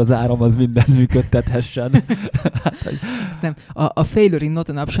megoldani, hogy az áram az minden működtethessen. Nem, a failure in not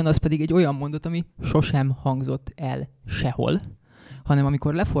an option az pedig egy olyan mondat, ami sosem hangzott el sehol, hanem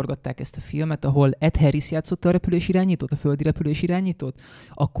amikor leforgatták ezt a filmet, ahol Ed Harris játszotta a repülésirányítót, a földi repülésirányítót,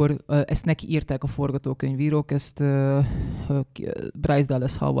 akkor ezt neki írták a forgatókönyvírók, ezt Bryce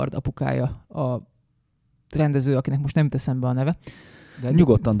Dallas Howard apukája, a rendező, akinek most nem jut eszembe a neve. De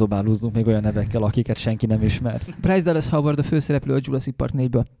nyugodtan dobálózzunk még olyan nevekkel, akiket senki nem ismer. Bryce Dallas Howard a főszereplő a Jurassic Park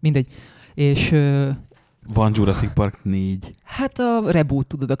 4-ből. Mindegy. És... Van Jurassic Park 4. Hát a reboot,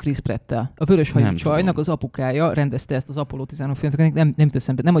 tudod, a Chris Pratt-tel. A vöröshajú csajnak az apukája rendezte ezt az Apollo 13 filmet, nem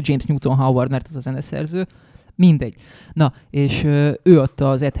teszem be, nem a James Newton Howard, mert az a zeneszerző. Mindegy. Na, és ő adta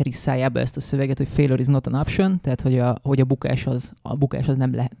az Ed Harris szájába ezt a szöveget, hogy failure is not an option, tehát hogy a bukás az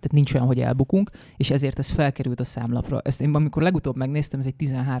nem lehet, tehát nincs olyan, hogy elbukunk, és ezért ez felkerült a számlapra. Ezt én amikor legutóbb megnéztem, ez egy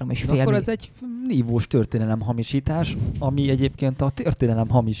 13,5 millió. Akkor ez egy nívós történelemhamisítás, ami egyébként a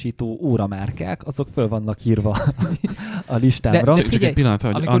történelemhamisító óramárkák, azok föl vannak írva a listámra. Csak egy pillanat,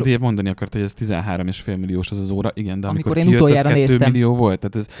 hogy Andi mondani akart, hogy ez 13,5 milliós az óra, igen, de amikor én kijött, az 2 néztem. millió volt,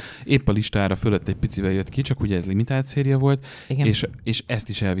 tehát ez épp a listára fölött egy picivel jött ki, csak ugye ez limitált széria volt, és ezt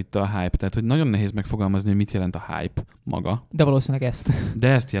is elvitte a hype. Tehát, hogy nagyon nehéz megfogalmazni, hogy mit jelent a hype maga. De valószínűleg ezt. De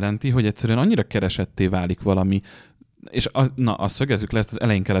ezt jelenti, hogy egyszerűen annyira keresetté válik valami, és azt szögezzük le, ezt az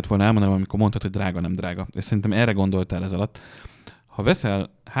elején kellett volna elmondanom, amikor mondtad, hogy drága, nem drága. És szerintem erre gondoltál ez alatt. Ha veszel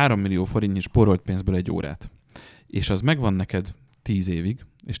 3 millió forintnyi spórolt pénzből egy órát, és az megvan neked 10 évig,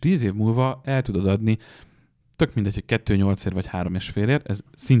 és 10 év múlva el tudod adni, tök mindegy, hogy 2,8-ért vagy 3,5-ért, ez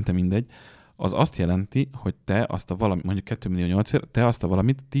szinte mindegy, az azt jelenti, hogy te azt a valamit, mondjuk 2 millió 8-ért, te azt a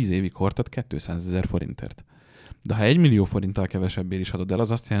valamit 10 évig hordtad 200 000 forintért. De ha 1 millió forinttal kevesebbért is adod el,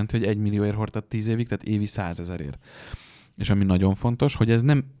 az azt jelenti, hogy 1 millióért hordtad 10 évig, tehát évi 100 000-ért. És ami nagyon fontos, hogy ez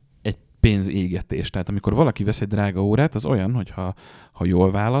nem egy pénzégetés. Tehát amikor valaki vesz egy drága órát, az olyan, hogy ha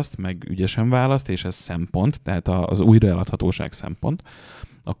jól választ, meg ügyesen választ, és ez szempont, tehát az újraeladhatóság szempont,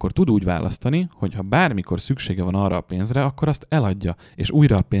 akkor tud úgy választani, hogy ha bármikor szüksége van arra a pénzre, akkor azt eladja, és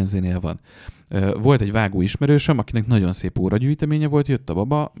újra a pénzénél van. Volt egy vágó ismerősöm, akinek nagyon szép óragyűjteménye volt, jött a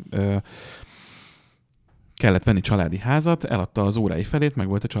baba, kellett venni családi házat, eladta az órái felét, meg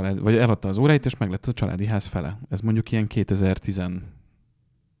volt a család, vagy eladta az óráit, és meg lett a családi ház fele. Ez mondjuk ilyen 2015.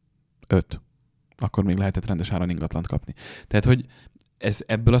 Akkor még lehetett rendes áron ingatlant kapni. Tehát, hogy ez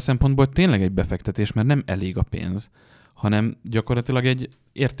ebből a szempontból tényleg egy befektetés, mert nem elég a pénz, hanem gyakorlatilag egy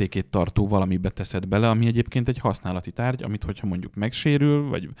értékét tartó valamibe teszed bele, ami egyébként egy használati tárgy, amit hogyha mondjuk megsérül,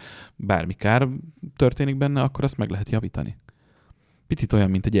 vagy bármi kár történik benne, akkor azt meg lehet javítani. Picit olyan,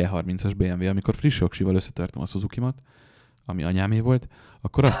 mint egy E30-as BMW, amikor friss jogsival összetörtem a Suzuki-mat, ami anyámé volt,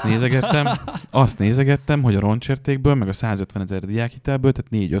 akkor azt nézegettem, hogy a roncsértékből, meg a 150 000 diákhitelből,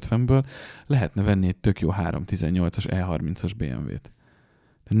 tehát 450-ből lehetne venni egy tök jó 318-as E30-as BMW-t.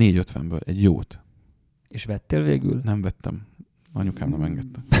 450-ből egy jót. És vettél végül? Nem vettem. Anyukám nem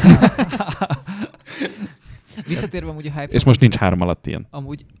engedte. Visszatérve amúgy a hype. És most nincs 3 alatt ilyen.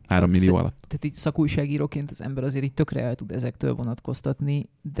 Amúgy 3 millió alatt. Tehát így szakújságíróként az ember azért így tökre el tud ezektől vonatkoztatni,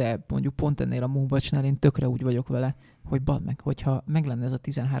 de mondjuk pont ennél a Movebatchnál én tökre úgy vagyok vele, hogy bad meg, hogyha meg lenne ez a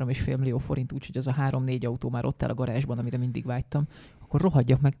 13,5 millió forint, úgyhogy az a 3-4 autó már ott áll a garázsban, amire mindig vágytam, akkor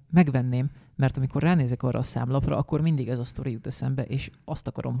rohadjak meg, megvenném, mert amikor ránézek arra a számlapra, akkor mindig ez a sztori jut eszembe, és azt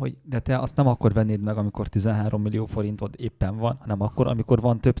akarom, hogy... De te azt nem akkor vennéd meg, amikor 13 millió forintod éppen van, hanem akkor, amikor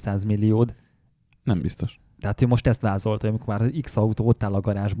van több 100 milliód. Nem biztos. Tehát ő most ezt vázolta, amikor már az X autó ott áll a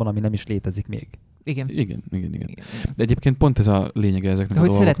garázsban, ami nem is létezik még. Igen. De egyébként pont ez a lényege ezeknek de a hogy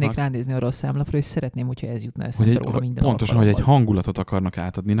dolgoknak. szeretnék ránézni arra a számlapra, és szeretném, hogyha ez jutna eszembe róla minden pontosan, hogy egy alkalommal. hangulatot akarnak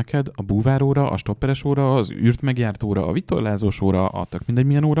átadni neked, a búváróra, a stopperes óra, az űrt megjárt óra, a vitorlázós óra, a tök mindegy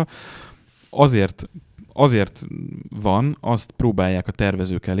milyen óra. Azért van, azt próbálják a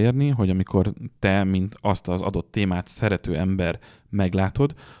tervezők elérni, hogy amikor te, mint azt az adott témát szerető ember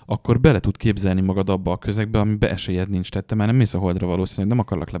meglátod, akkor bele tud képzelni magad abba a közegbe, amiben esélyed nincs. Tehát te már nem mész a Holdra valószínűleg, nem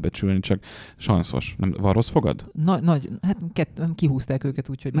akarlak lebecsülni, csak sanszos. Nem, van rossz fogad? Kihúzták őket,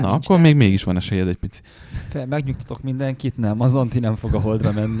 úgyhogy már Na, nincs, akkor de- még mégis van esélyed egy pici. Megnyugtatok mindenkit, nem, az Anti nem fog a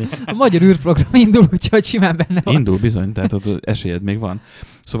Holdra menni. A magyar űrprogram indul, úgyhogy simán benne van. Indul bizony, tehát ott esélyed még van.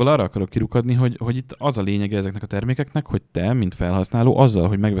 Szóval arra akarok kirukadni, hogy itt az a lényege ezeknek a termékeknek, hogy te, mint felhasználó, azzal,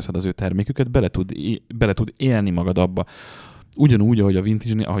 hogy megveszed az ő terméküket, bele tud élni magad abba. Ugyanúgy, ahogy a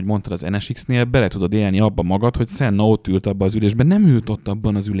Vintage-nél, ahogy mondtad az NSX-nél, bele tudod élni abba magad, hogy Senna ott ült abban az ülésben. Nem ült ott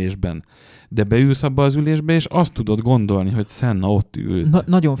abban az ülésben, de beülsz abba az ülésbe, és azt tudod gondolni, hogy Senna ott ült.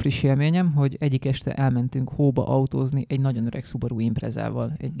 Nagyon friss élményem, hogy egyik este elmentünk hóba autózni egy nagyon öreg Subaru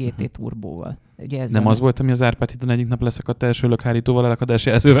Imprezával, egy GT turbóval. Ugye Nem az volt, ami az Árpád hídon egyik nap leszakadt első lökhárítóval, elakadás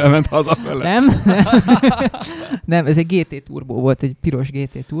jelzővel ment hazafele? Nem. Nem, ez egy GT turbó volt, egy piros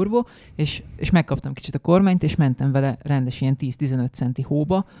GT turbó, és megkaptam kicsit a kormányt, és mentem vele rendes ilyen 10-15 centi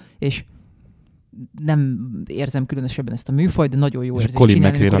hóba, és nem érzem különösebben ezt a műfajt, de nagyon jó És a érzés Colin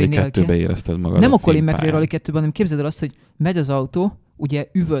csinálni, McRae amikor Rally én 2-be érezted magad. nem a Colin filmpályán. McRae Rally 2-ben, hanem képzeld el azt, hogy megy az autó, ugye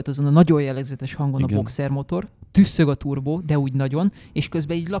üvölt azon a nagyon jellegzetes hangon Igen. a boxermotor, tüsszög a turbó, de úgy nagyon, és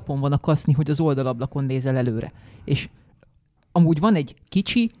közben így lapon van a kaszni, hogy az oldalablakon nézel előre. És amúgy van egy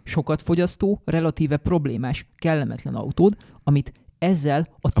kicsi, sokat fogyasztó, relatíve problémás, kellemetlen autód, amit ezzel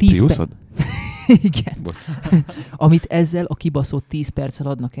a 10 Priusod? Igen. Bocs. Amit ezzel a kibaszott 10 perccel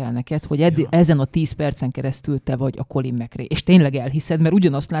adnak el neked, hogy ezen a 10 percen keresztül te vagy a Colin McRae. És tényleg elhiszed, mert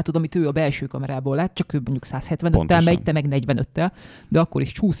ugyanazt látod, amit ő a belső kamerából lát, csak ő mondjuk 175-tel Pontosan. megy, te meg 45-tel, de akkor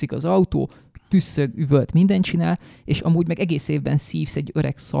is csúszik az autó, tüsszög, üvölt, mindent csinál, és amúgy meg egész évben szívsz egy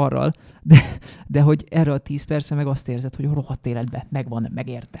öreg szarral, de hogy erre a 10 percre meg azt érzed, hogy a rohadt életben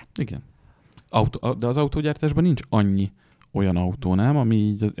megérte. Igen. De az autógyártásban nincs annyi olyan autó, nem? Ami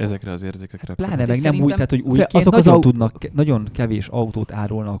így ezekre az érzékekre... Pláne Hát meg és nem úgy, szerintem tehát hogy újként azok az nagyon, autó- nagyon kevés autót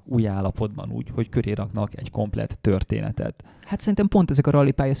árulnak új állapotban úgy, hogy köré raknak egy komplett történetet. Hát szerintem pont ezek a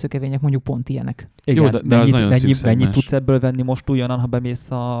rallypálya szökevények mondjuk pont ilyenek. Jó, de az nagyon szűk mennyit szegmens. tudsz ebből venni most újonnan, ha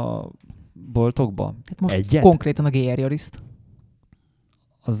bemész a boltokba? Hát most Egyet? konkrétan a GR Yariszt.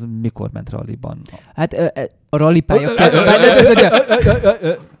 Az mikor ment ralliban? Hát a rallypálya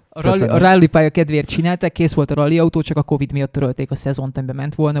a rallypálya kedvéért csinálták, kész volt a rallyautó, csak a Covid miatt törölték a szezont, amiben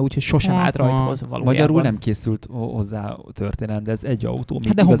ment volna, úgyhogy sosem állt rajthoz valójában. Magyarul nem készült hozzá a történelem, de ez egy autó. Míg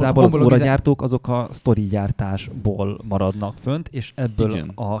Hát de igazából az homologizál- óragyártók azok a sztori gyártásból maradnak fönt, és ebből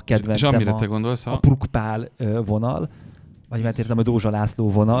Igen. a És kedvencem amire te gondolsz, a Prukpál vonal, vagy mert értem, a Dózsa László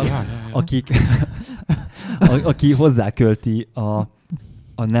vonal, aki hozzákölti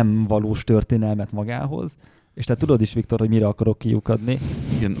a nem valós történelmet magához. És te tudod is, Viktor, hogy mire akarok kiukadni.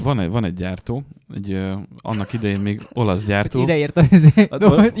 Igen, van egy gyártó, annak idején még olasz gyártó. Ideért a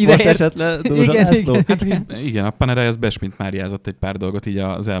Most esett le Dózsa Igen, László. igen. Hát igen, a Panerai az besmint Máriázott egy pár dolgot így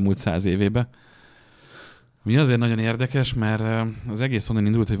az elmúlt 100 évébe. Mi azért nagyon érdekes, mert az egész onnan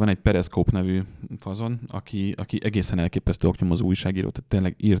indult, hogy van egy Periscope nevű fazon, aki egészen elképesztő oknyomozó újságíró, tehát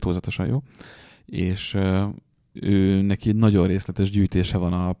tényleg írtózatosan jó, és ő neki egy nagyon részletes gyűjtése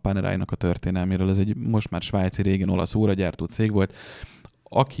van a Panerainak a történelméről. Ez egy most már svájci, régen olasz óragyártó cég volt,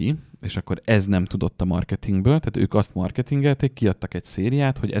 aki, és akkor ez nem tudott a marketingből, tehát ők azt marketingelték, kiadtak egy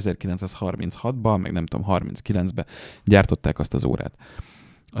szériát, hogy 1936-ban, meg nem tudom, 39-ben gyártották azt az órát.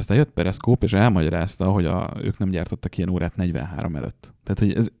 Aztán jött Periscope, és elmagyarázta, hogy ők nem gyártottak ilyen órát 43 előtt. Tehát,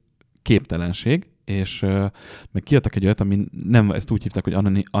 hogy ez képtelenség, és meg kiadtak egy olyat, ami nem, ezt úgy hívták,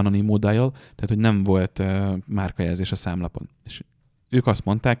 hogy anonymous dial, tehát hogy nem volt márkajelzés a számlapon. És ők azt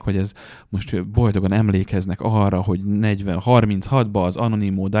mondták, hogy ez most boldogan emlékeznek arra, hogy 36-ban az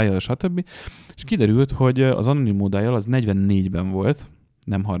anonymous dial, stb. És kiderült, hogy az anonymous dial az 44-ben volt,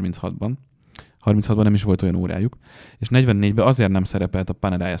 nem 36-ban. 36-ban nem is volt olyan órájuk, és 44-ben azért nem szerepelt a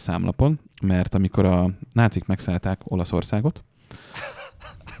Panerai számlapon, mert amikor a nácik megszállták Olaszországot,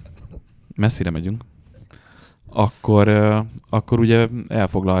 messzire megyünk, akkor ugye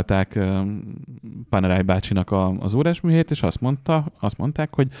elfoglalták Panerai bácsinak az órásműhelyét, és azt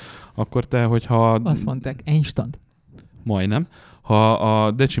mondták, hogy akkor te, hogyha... Azt mondták, instant. Majdnem. Ha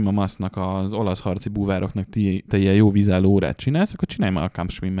a Decima Massnak, az olasz harci búvároknak te ilyen jó vízálló órát csinálsz, akkor csinálj már a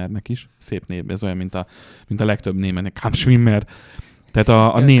Kampschwimmernek is. Szép név, ez olyan, mint a legtöbb németnek. Kampschwimmer.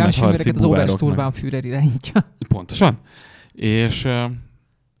 Tehát a német harci az búvároknak. Az Führer irányítja. Pontosan.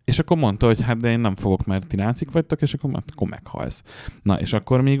 És akkor mondta, hogy hát de én nem fogok, mert ti nácik vagytok, és akkor meghalsz. Na, és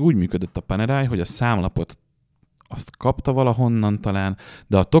akkor még úgy működött a Panerai, hogy a számlapot azt kapta valahonnan talán,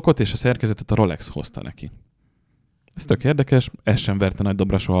 de a tokot és a szerkezetet a Rolex hozta neki. Ez tök érdekes, ez sem verte nagy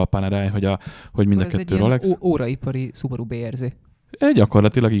dobra soha a Panerai, hogy mind a kettő Rolex. Ez egy óraipari Subaru BRZ.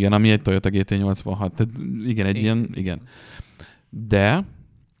 Gyakorlatilag igen, ami egy Toyota GT86. Tehát igen, igen. De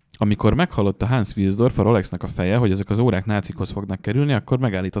amikor meghallotta Hans Wilsdorf, a Rolexnek a feje, hogy ezek az órák nácikhoz fognak kerülni, akkor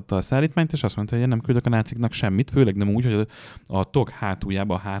megállította a szállítmányt, és azt mondta, hogy én nem küldök a náciknak semmit, főleg nem úgy, hogy a tok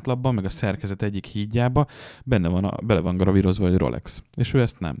hátuljában, a hátlapban, meg a szerkezet egyik hídjába bele van gravírozva, hogy Rolex. És ő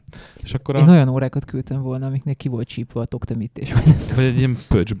ezt nem. És akkor én olyan órákat küldtem volna, amiknek ki volt csípva a toktömítés. Vagy egy ilyen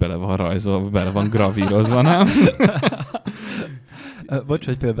pöcs bele van rajzolva, bele van gravírozva, nem? Bocs,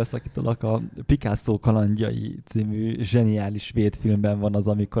 hogy félbeszakítalak, a Picasso kalandjai című zseniális svéd filmben van az,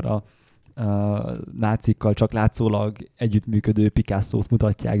 amikor a nácikkal csak látszólag együttműködő Picassót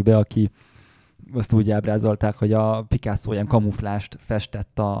mutatják be, aki azt úgy ábrázolták, hogy a Picasso ilyen kamuflást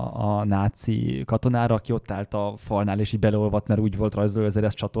festett a náci katonára, aki ott állt a falnál, és így beleolvadt, mert úgy volt rajzolva, hogy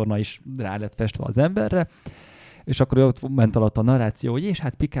ez csatorna is rá lett festve az emberre. És akkor ott ment alatt a narráció, hogy és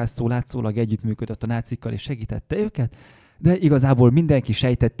hát Picasso látszólag együttműködött a nácikkal, és segítette őket, de igazából mindenki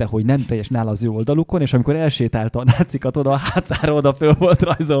sejtette, hogy nem teljes nála az ő oldalukon, és amikor elsétálta a náci katona, a hátára oda föl volt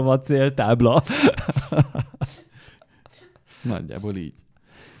rajzolva a céltábla. Nagyjából így.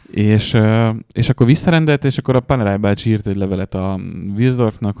 És akkor visszarendelt, és akkor a Panerai bácsi írt egy levelet a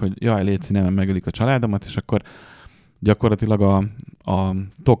Wilsdorfnak, hogy jaj, léci, nem megölik a családomat, és akkor gyakorlatilag a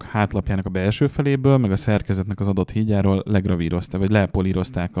tok hátlapjának a belső feléből, meg a szerkezetnek az adott hídjáról legravírozta, vagy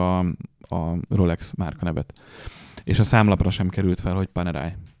lepolírozták a Rolex márkanevet. És a számlapra sem került fel, hogy Panerai.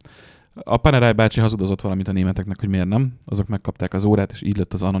 A Panerai bácsi hazudozott valamit a németeknek, hogy miért nem. Azok megkapták az órát, és így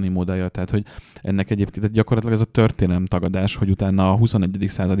lett az anonymous dial. Tehát, hogy ennek egyébként gyakorlatilag ez a történelem tagadás, hogy utána a 21.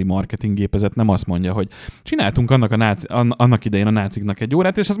 századi marketinggépezet nem azt mondja, hogy csináltunk annak idején a náciknak egy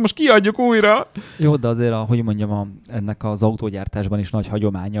órát, és ezt most kiadjuk újra. Jó, de azért, hogy mondjam, ennek az autógyártásban is nagy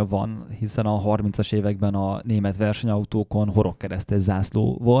hagyománya van, hiszen a 30-as években a német versenyautókon horogkeresztes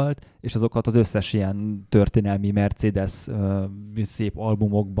zászló volt, és azokat az összes ilyen történelmi Mercedes szép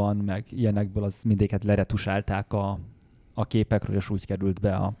albumokban, meg ilyenekből az mindéket leretusálták a képekről, és úgy került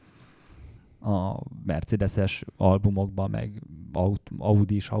be a Mercedes-es albumokba, meg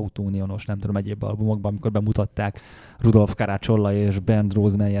Audi-s, Autónionos, nem tudom, egyéb albumokban, amikor bemutatták Rudolf Caracciolla és Bernd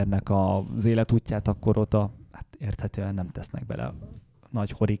Rosemeyernek az életútját, akkor ott hát érthetően nem tesznek bele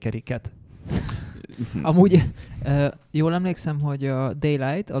nagy horikeriket. Amúgy jól emlékszem, hogy a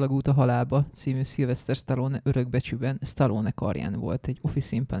Daylight, Alagút a halálba című Sylvester Stallone örökbecsűben Stallone karján volt egy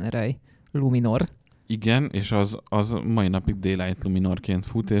Officine Panerai Luminor. Igen, és az mai napig Daylight Luminorként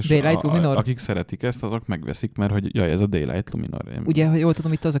fut, és Luminor? Akik szeretik ezt, azok megveszik, mert hogy jaj, ez a Daylight Luminor. Ugye, ha jól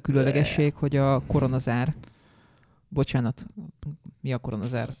tudom, itt az a különlegesség, hogy a koronazár, bocsánat, mi a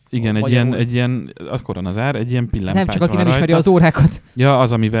koronazár? Igen, a koronazár, egy ilyen pillámpáty. Nem, csak aki nem ismeri az órákat. Ja,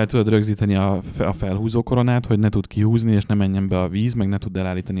 az, amivel tudod rögzíteni a felhúzó koronát, hogy ne tud kihúzni, és ne menjen be a víz, meg ne tud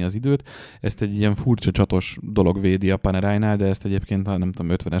elállítani az időt. Ezt egy ilyen furcsa csatos dolog védi a Panerai-nál, de ezt egyébként, nem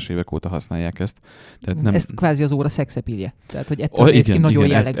tudom, 50-es évek óta használják ezt. Tehát nem... Ezt kvázi az óra szexepilje. Tehát, hogy ettől néz ki nagyon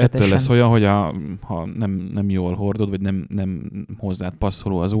jellegzetesen. Ettől lesz olyan, hogy ha nem jól hordod, vagy nem hozzád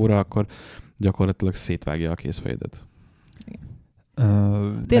passzoló az óra, akkor gyakorlatilag szétvágja a kézfejedet.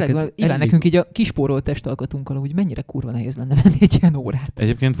 Tényleg, Iván, nekünk így a kispórolt testalkatunkkal, úgy mennyire kurva nehéz lenne venni egy ilyen órát.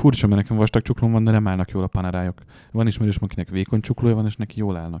 Egyébként furcsa, mert nekem vastag csuklóm van, de nem állnak jól a Panerai-ok. Van ismerős, akinek vékony csuklója van, és neki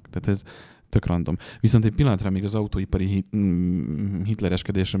jól állnak. Tehát ez tök random. Viszont egy pillanatra még az autóipari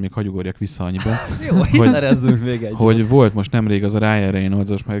hitlereskedésre még hagyugorjak vissza annyiban. Jó, hitlerezzünk még egy. Hogy volt most nemrég az a Ryan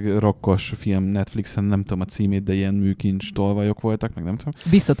Reynolds-os, meg rockos film Netflixen, nem tudom a címét, de ilyen műkincs tolvajok voltak, meg nem tudom.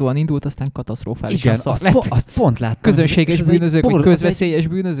 Biztatóan indult, aztán katasztrofálisan Igen, szar azt, lett. azt pont láttam. Közönséges És ez egy bűnözők, vagy közveszélyes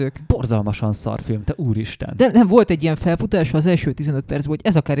bűnözők? Borzalmasan szar film, te úristen. De nem volt egy ilyen felfutása az első 15 percben, hogy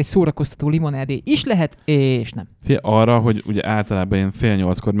ez akár egy szórakoztató limonádé is lehet, és nem. Arra, hogy ugye általában én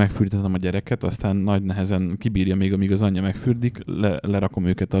 7:30 megfürdetem a gyereket, aztán nagy nehezen kibírja még, amíg az anyja megfürdik, lerakom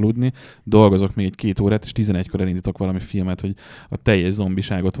őket aludni, dolgozok még egy 2 órát, és 11-kor elindítok valami filmet, hogy a teljes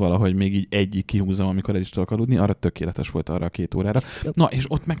zombiságot valahogy még így egyig kihúzom, amikor el is tudok aludni, arra tökéletes volt arra a 2 órára. Na,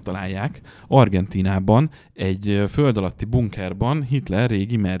 és ott megtalálják Argentínában egy föld alatti bunkerban Hitler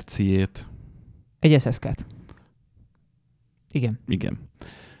régi Merciét. Egy SSK-t. Igen. Igen.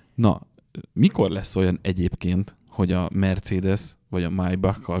 Na, mikor lesz olyan egyébként, hogy a Mercedes vagy a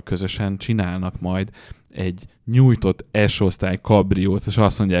Maybach-kal közösen csinálnak majd egy nyújtott S-osztály kabriót, és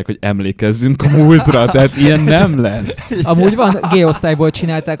azt mondják, hogy emlékezzünk a múltra, tehát ilyen nem lesz. Amúgy van, G-osztályból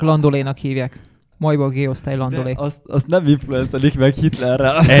csinálták, Landolénak hívják. Maybach G-osztály Landolé. Azt nem influencelik meg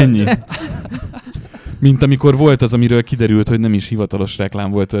Hitlerrel. Ennyi. Mint amikor volt az, amiről kiderült, hogy nem is hivatalos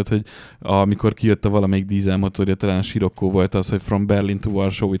reklám volt, tehát, hogy amikor kijött a valamelyik dízelmotorja, talán Sirocco volt az, hogy From Berlin to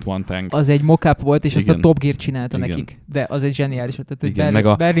Warsaw with one tank. Az egy mock-up volt, és Igen. azt a Top Gear csinálta Igen. nekik. De az egy zseniális. Tehát, hogy Igen, meg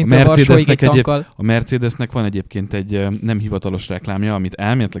a Berlin-től Varsóig egy tankkal. A Mercedesnek van egyébként egy nem hivatalos reklámja, amit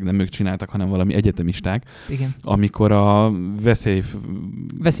elméletileg nem ők csináltak, hanem valami egyetemisták, Igen. amikor a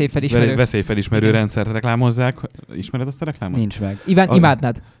Veszélyfelismerő. veszélyfelismerő Igen. rendszert reklámozzák. Ismered azt a reklámot? Nincs meg.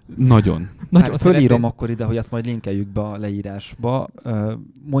 Imádnád. Nagyon. Nagyon Hát fölírom szeretném. akkor ide, hogy azt majd linkeljük be a leírásba.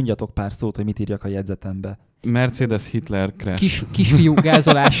 Mondjatok pár szót, hogy mit írjak a jegyzetembe. Mercedes Hitler crash. Kisfiú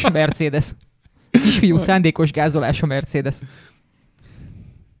gázolás Mercedes. Kisfiú szándékos gázolás a Mercedes.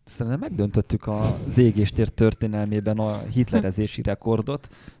 Szerintem megdöntöttük az égéstér történelmében a hitlerezési rekordot,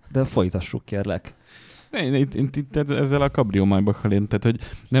 de folytassuk kérlek. Itt ezzel a Cabrio Maybach-kal én, tehát hogy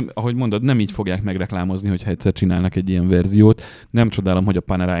nem, ahogy mondod, nem így fogják megreklámozni, hogyha egyszer csinálnak egy ilyen verziót. Nem csodálom, hogy a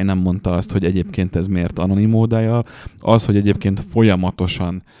Panerai nem mondta azt, hogy egyébként ez miért anonim módája. Az, hogy egyébként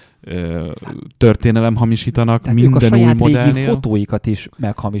folyamatosan történelem hamisítanak Tehát minden ők a saját új régi modellnél. fotóikat is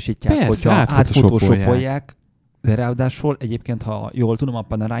meghamisítják, Persze, hogyha átfotoshopolják. átfotoshopolják. De ráadásul egyébként, ha jól tudom, a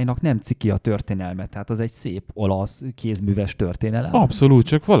Panerainak nem ciki a történelmet, tehát az egy szép olasz kézműves történelem. Abszolút,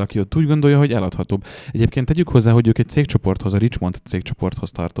 csak valaki ott úgy gondolja, hogy eladhatóbb. Egyébként tegyük hozzá, hogy ők egy cégcsoporthoz, a Richmond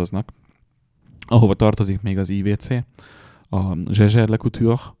cégcsoporthoz tartoznak, ahova tartozik még az IVC, a Jaeger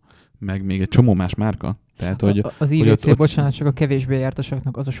LeCouture, meg még egy csomó más márka. Tehát, hogy, Az IVC, bocsánat, csak a kevésbé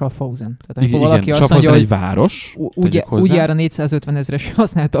jártasaknak az a Schaffhausen. Tehát amikor igen, valaki azt Schaffhausen mondja, egy város, úgy jár a 450 000-es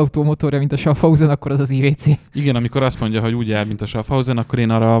használt automotorra, mint a Schaffhausen, akkor az az IVC. Igen, amikor azt mondja, hogy úgy jár, mint a Schaffhausen, akkor én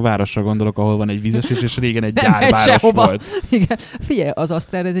arra a városra gondolok, ahol van egy vízesés, és régen egy Nem gyárváros megy sehova. volt. Igen. Figyelj, az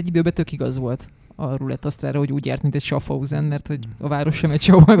Astrára ez egy időben tök igaz volt. A Roulette Astrára, hogy úgy járt, mint egy Schaffhausen, mert hogy a város sem megy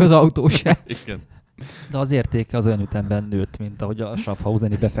sehova, meg az autó sem. Igen. De az értéke az olyan ütemben nőtt, mint ahogy a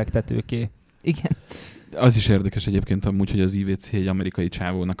Schaffhauseni befektetőké. Igen. Az is érdekes egyébként amúgy, hogy az IVC egy amerikai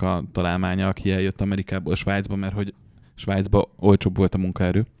csávónak a találmánya, aki eljött Amerikából Svájcba, mert hogy Svájcba olcsóbb volt a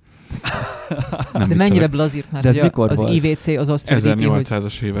munkaerő. Nem De mennyire blazírt már, De ez hogy mikor az volt? IVC az azt rövidíti, hogy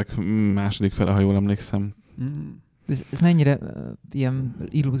 1800-as évek második fele, ha jól emlékszem. ez mennyire ilyen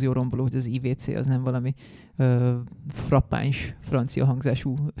illúzióromboló, hogy az IVC az nem valami frappáns francia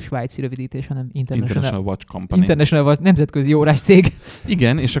hangzású svájci rövidítés, hanem International Watch Company. International vagy nemzetközi órás cég.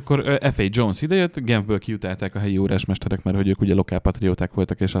 Igen, és akkor F.A. Jones idejött, Genfből kiutálták a helyi órásmesterek, mert hogy ők ugye lokálpatrióták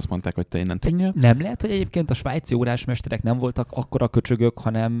voltak, és azt mondták, hogy te innen tudja. Nem lehet, hogy egyébként a svájci órásmesterek nem voltak akkora köcsögök,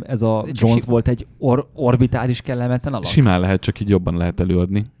 hanem ez a Csak Jones volt egy orbitális kellemetlen alak? Simán lehet, csak így jobban lehet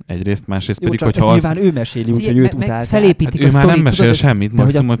előadni. Egyrészt, másrészt Jó, pedig, csak hogyha ezt azt... nyilván ő meséli, úgyhogy Figyelj, őt utálták. felépítik Hát ő a már nem sztorit, mesél tudod, semmit, De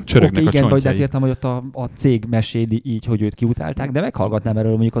hogy maximum csörögnek oké, a igen, vagy csontjai. értem, hogy ott a cég meséli így, hogy őt kiutálták, de meghallgatnám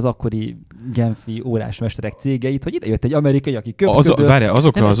erről mondjuk az akkori genfi órásmesterek cégeit, hogy ide jött egy amerikai, aki köpködött. Várjál,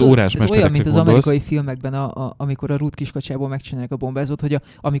 azokra Nem, az ez olyan, órásmesterekre mint az gondolsz. amerikai filmekben, amikor a Ruth kiskacsából megcsinálják a bombázót, hogy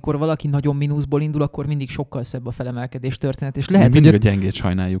amikor valaki nagyon mínuszból indul, akkor mindig sokkal szebb a felemelkedés történet. És lehet, Mindig hogy a gyengét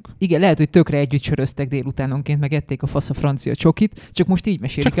sajnáljuk. igen, lehet, hogy tökre együtt söröztek délutánonként, meg ették a fasz a francia csokit, csak most így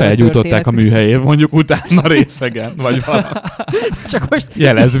mesélik Csak el felgyújtották a történetet. műhelyén, mondjuk utána részegen, vagy valami. Csak most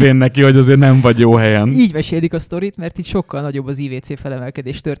Jelezvén neki, hogy azért nem vagy jó helyen. így mesélik a sztorit, mert így sokkal nagyobb az IVC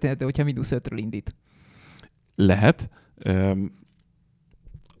felemelkedés története, hogyha -5-ről indít. Lehet.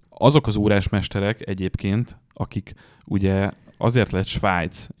 Azok az órásmesterek egyébként, akik ugye azért lett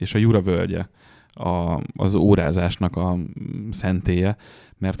Svájc és a Jura völgye az órázásnak a szentélye,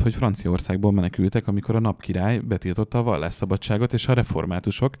 mert hogy Franciaországból menekültek, amikor a napkirály betiltotta a vallásszabadságot, és a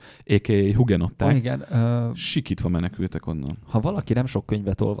reformátusok, a.k.a. hugenották, igen, sikítva menekültek onnan. ha valaki nem sok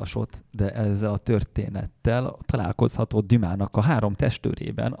könyvet olvasott, de ezzel a történettel találkozható Dumának a 3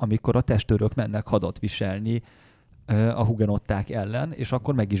 testőrében, amikor a testőrök mennek hadat viselni a hugenották ellen, és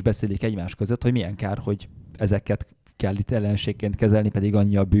akkor meg is beszélik egymás között, hogy milyen kár, hogy ezeket kell itt ellenségként kezelni, pedig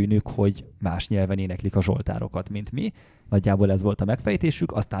annyi a bűnük, hogy más nyelven éneklik a zsoltárokat, mint mi. Nagyjából ez volt a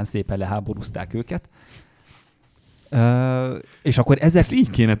megfejtésük, aztán szépen leháborúzták őket. És akkor ezek... Ezt így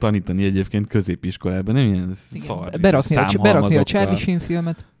kéne tanítani egyébként középiskolában, nem ilyen szar. Berakni a Charlie Sheen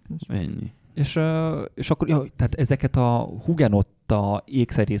filmet. Ennyi. És akkor, tehát ezeket a hugenotta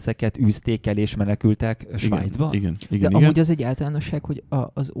ékszerészeket űzték el és menekültek Svájcba? Igen. De amúgy az egy általánosság, hogy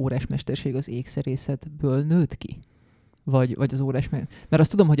az órásmesterség az ékszerészetből nőtt ki? Vagy az órásmester... Mert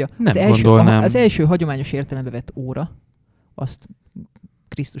azt tudom, hogy az első hagyományos értelembe vett óra, azt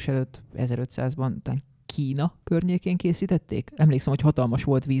Krisztus előtt 1500-ban Kína környékén készítették. Emlékszem, hogy hatalmas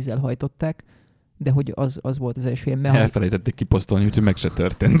volt, vízzel hajtották, de hogy az volt az első ilyen elfelejtették kiposztolni, úgyhogy meg se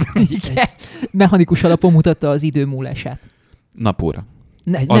történt. Igen. Mechanikus alapon mutatta az idő múlását. Napóra.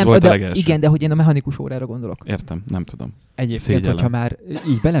 Az volt a legelső. Igen, de hogy én a mechanikus órára gondolok. Értem, nem tudom. Egyébként, hogyha már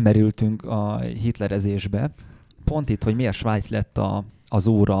így belemerültünk a hitlerezésbe, pont itt, hogy miért Svájc lett az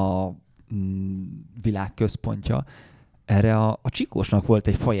óra világközpontja, erre a Csikósnak volt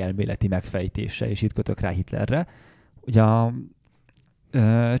egy fajelméleti megfejtése, és itt kötök rá Hitlerre. Ugye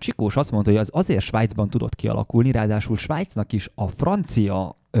Csikós azt mondta, hogy az azért Svájcban tudott kialakulni, ráadásul Svájcnak is a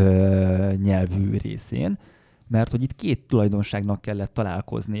francia nyelvű részén, mert hogy itt 2 tulajdonságnak kellett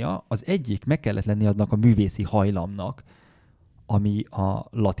találkoznia. Az egyik meg kellett lenni annak a művészi hajlamnak, ami a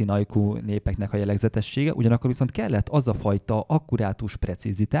latinajkú népeknek a jellegzetessége, ugyanakkor viszont kellett az a fajta akkurátus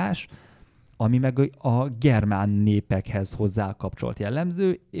precizitás, ami meg a germán népekhez hozzá kapcsolt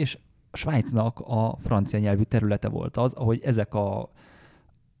jellemző, és Svájcnak a francia nyelvű területe volt az, ahogy ezek a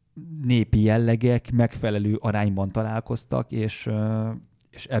népi jellegek megfelelő arányban találkoztak, és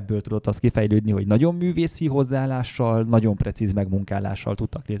ebből tudott az kifejlődni, hogy nagyon művészi hozzáállással, nagyon precíz megmunkálással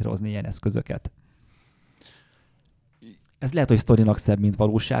tudtak létrehozni ilyen eszközöket. Ez lehet, hogy sztorinak szebb, mint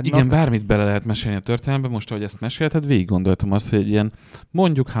valóságnak. Igen, bármit bele lehet mesélni a történelembe. Most, ahogy ezt mesélted, végig gondoltam azt, hogy egy ilyen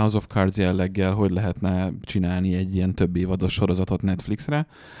mondjuk House of Cards jelleggel hogy lehetne csinálni egy ilyen több évados sorozatot Netflixre,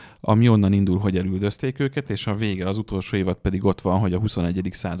 ami onnan indul, hogy elüldözték őket, és a vége, az utolsó évad pedig ott van, hogy a 21.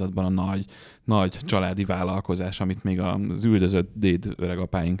 században a nagy családi vállalkozás, amit még az üldözött déd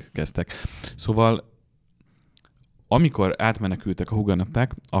öregapáink kezdtek. Szóval amikor átmenekültek a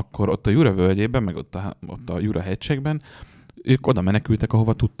hugenották, akkor ott a Jura völgyében, meg ott a Jura hegységben, ők oda menekültek,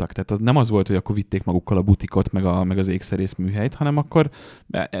 ahova tudtak. Tehát nem az volt, hogy akkor vitték magukkal a butikot, meg az ékszerész műhelyt, hanem akkor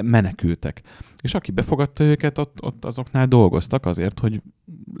menekültek. És aki befogadta őket, ott azoknál dolgoztak azért, hogy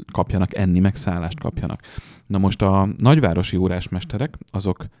kapjanak enni, meg szállást kapjanak. Na most a nagyvárosi órásmesterek,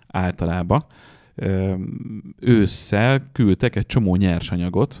 azok általában ősszel küldtek egy csomó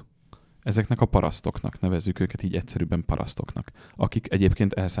nyersanyagot ezeknek a parasztoknak, nevezzük őket így egyszerűbben parasztoknak, akik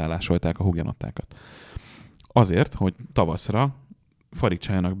egyébként elszállásolták a hugenottákat. Azért, hogy tavaszra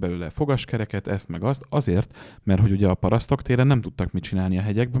farigcsáljanak belőle fogaskereket, ezt meg azt, azért, mert hogy ugye a parasztok télen nem tudtak mit csinálni a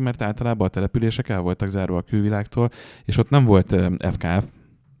hegyekben, mert általában a települések el voltak zárva a külvilágtól, és ott nem volt FKF,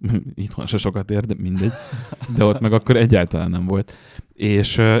 itthon se sokat ér, de mindegy, de ott meg akkor egyáltalán nem volt.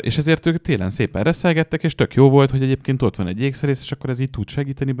 És ezért ők télen szépen reszelgettek, és tök jó volt, hogy egyébként ott van egy ékszerész, és akkor ez így tud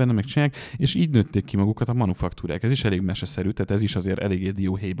segíteni benne, megcsinálják, és így nőtték ki magukat a manufaktúrák. Ez is elég meseszerű, tehát ez is azért eléggé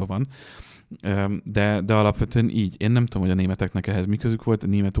dióhéjban van. De alapvetően így. Én nem tudom, hogy a németeknek ehhez mi közük volt, a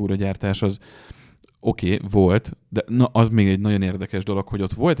német óragyártás az oké, volt, de az még egy nagyon érdekes dolog, hogy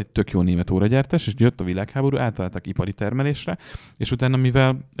ott volt egy tök jó német óragyártás, és jött a világháború, átálltak ipari termelésre, és utána,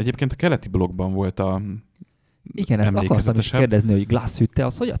 mivel egyébként a keleti blokkban volt igen, ezt akartam is kérdezni, hogy Glashütte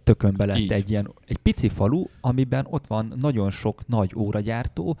az hogy a tökönbe lett egy pici falu, amiben ott van nagyon sok nagy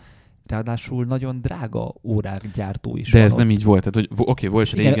óragyártó, ráadásul nagyon drága órák gyártó is. De ez nem így volt, tehát hogy volt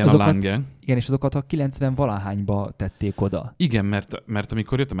régen a Lange. Igen, és azokat a 90-valahányba tették oda. Igen, mert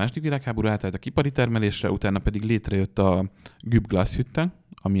amikor jött a második világháború, átállt a ipari termelésre, utána pedig létrejött a Güb Glashütte,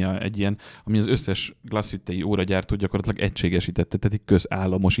 ami az összes Glashüttei óragyártót gyakorlatilag egységesítette, tehát így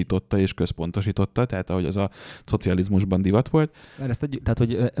közállamosította és központosította, tehát ahogy az a szocializmusban divat volt. Tehát,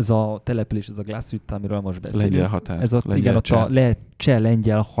 hogy ez a település, ez a Glashütte, amiről most beszélünk. Lengyel határ. Ez igen, ott a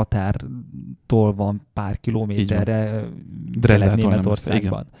cseh-lengyel határtól van pár kilométerre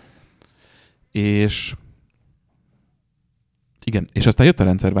Kelet-Németországban. És igen, és aztán jött a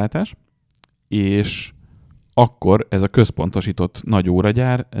rendszerváltás, és akkor ez a központosított nagy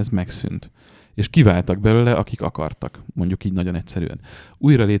óragyár, ez megszűnt. és kiváltak belőle, akik akartak, mondjuk így nagyon egyszerűen.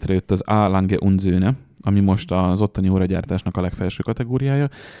 Újra létrejött az A. Lange und Söhne, ami most az ottani óragyártásnak a legfelső kategóriája.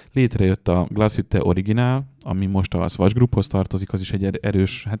 Létrejött a Glashütte Original, ami most a Swatch Grouphoz tartozik, az is egy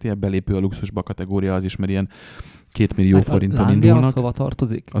erős, hát ilyen belépő a luxusba kategória, az is, mert ilyen 2 millió forinton indulnak. Az hova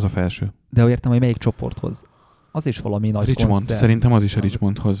tartozik? Az a felső. De értem, hogy melyik csoporthoz. Az is valami nagy Richmond, koncern. szerintem az is a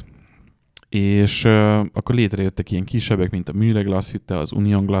Richmondhoz. És akkor létrejöttek ilyen kisebbek, mint a Mühle Glashütte, az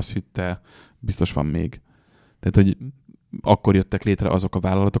Union Glashütte, biztos van még. Tehát, hogy akkor jöttek létre azok a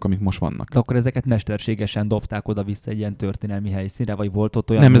vállalatok, amik most vannak. De akkor ezeket mesterségesen dobták oda-vissza egy ilyen történelmi helyszínre, vagy volt ott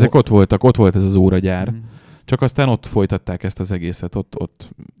olyan... Nem, ezek ott voltak, ott volt ez az óragyár. Mm. Csak aztán ott folytatták ezt az egészet, ott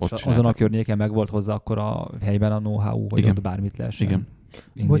azon a környéken meg volt hozzá akkor a helyben a know-how, hogy igen. ott bármit lehessen Igen.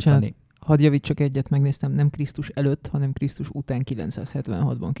 indítani. Bocsánat, hadd javítsak egyet, megnéztem, nem Krisztus előtt, hanem Krisztus után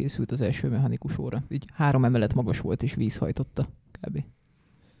 976-ban készült az első mechanikus óra. Így 3 emelet magas volt és vízhajtotta kb.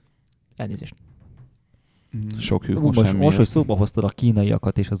 Elnézést. Sok hű, Most, hogy szóba hoztad a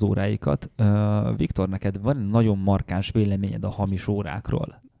kínaiakat és az óráikat, Viktor, neked van nagyon markáns véleményed a hamis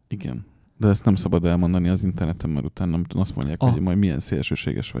órákról? Igen. De ezt nem szabad elmondani az interneten, mert utána azt mondják, hogy majd milyen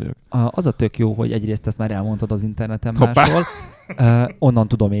szélsőséges vagyok. Az a tök jó, hogy egyrészt ezt már elmondtad az interneten Hoppá. máshol. Onnan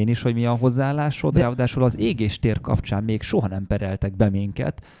tudom én is, hogy mi a hozzáállásod, de ráadásul az égéstér kapcsán még soha nem pereltek be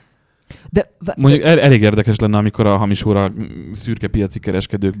minket. Mondjuk elég érdekes lenne, amikor a hamis óra szürke piaci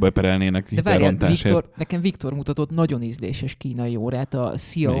kereskedők beperelnének hitelrontásért. Nekem Viktor mutatott nagyon ízléses kínai órát, a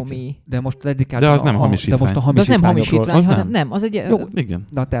Xiaomi. De most de az nem hamisítvány. De most a de az nem hamisítvány, az hanem nem, az egy... Jó, igen.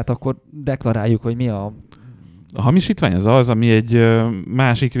 Na tehát akkor deklaráljuk, hogy mi a... A hamisítvány az, ami egy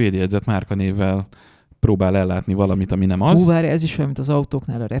másik védjegyzett márkanévvel próbál ellátni valamit, ami nem az. Várj, ez is olyan, mint az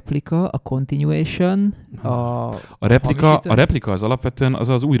autóknál a replika, a continuation, a replika az alapvetően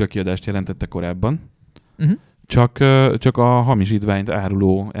az újrakiadást jelentette korábban. Uh-huh. Csak a hamisítványt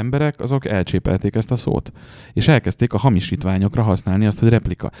áruló emberek, azok elcsépelték ezt a szót. És elkezdték a hamisítványokra használni azt, hogy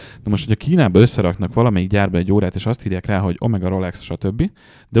replika. De most, hogyha Kínába összeraknak valamelyik gyárba egy órát, és azt írják rá, hogy Omega Rolex, stb.,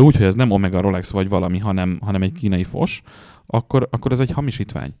 de úgy, hogy ez nem Omega Rolex vagy valami, hanem egy kínai fos, akkor ez egy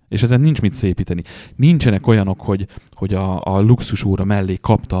hamisítvány. És ezen nincs mit szépíteni. Nincsenek olyanok, hogy a luxus óra mellé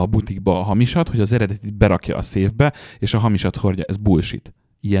kapta a butikba a hamisat, hogy az eredetit berakja a széfbe, és a hamisat hordja. Ez bullshit.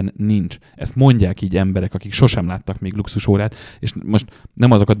 Ilyen nincs. Ezt mondják így emberek, akik sosem láttak még luxusórát, és most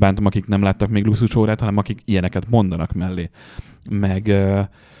nem azokat bántom, akik nem láttak még luxusórát, hanem akik ilyeneket mondanak mellé. Meg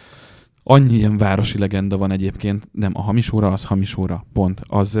annyi ilyen városi legenda van egyébként, nem, a hamis óra az hamis óra, pont.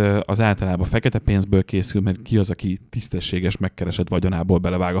 Az általában fekete pénzből készül, mert ki az, aki tisztességes, megkeresett vagyonából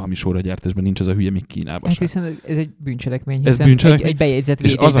belevág a hamis óragyártásban, nincs az a hülye még Kínában hát sem. Hiszen ez egy bűncselekmény, Ez bűncselekmény, egy bejegyzett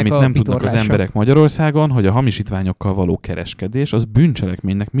és védjegynek az, amit nem tudnak az emberek vitorlása. Magyarországon, hogy a hamisítványokkal való kereskedés, az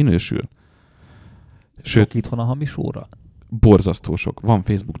bűncselekménynek minősül. Sőt, Sok itthon a hamis óra? borzasztó sok. Van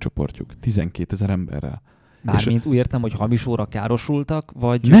Facebook csoportjuk, 12 000 emberrel. Mármint úgy értem, hogy hamis óra károsultak,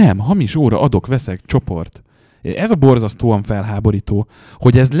 vagy... Nem, hamis óra, adok-veszek csoport. Ez a borzasztóan felháborító,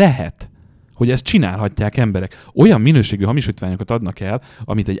 hogy ez lehet, hogy ezt csinálhatják emberek. Olyan minőségű hamisítványokat adnak el,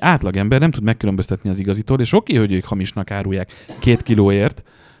 amit egy átlagember nem tud megkülönböztetni az igazitól, és oké, hogy ők hamisnak árulják 2 kilóért,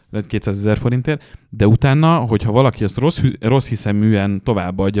 vagy 200 000 forintért, de utána, hogyha valaki ezt rossz hiszeműen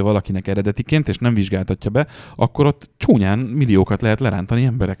továbbadja valakinek eredetiként, és nem vizsgáltatja be, akkor ott csúnyán milliókat lehet lerántani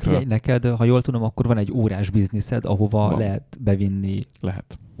emberekről. Figyelj, neked, ha jól tudom, akkor van egy órás bizniszed, ahova van. lehet bevinni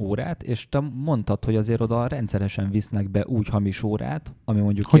Lehet. órát, és te mondtad, hogy azért oda rendszeresen visznek be úgy hamis órát, ami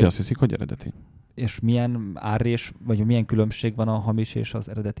mondjuk... Hogy azt hiszik, hogy eredeti? És milyen árrés, vagy milyen különbség van a hamis és az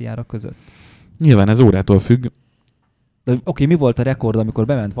eredeti ára között? Nyilván ez órától függ. De oké, mi volt a rekord, amikor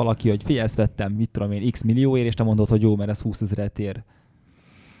bement valaki, hogy figyelj, ezt vettem, mit tudom én, x millióért, és te mondod, hogy jó, mert ez 20 000-et ér.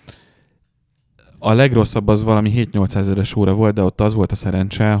 A legrosszabb az valami 7-800 000-es óra volt, de ott az volt a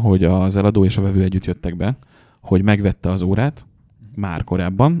szerencse, hogy az eladó és a vevő együtt jöttek be, hogy megvette az órát már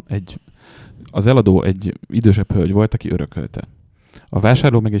korábban. Az eladó egy idősebb hölgy volt, aki örökölte. A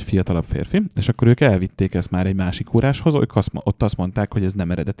vásárló meg egy fiatalabb férfi, és akkor ők elvitték ezt már egy másik óráshoz, ott azt mondták, hogy ez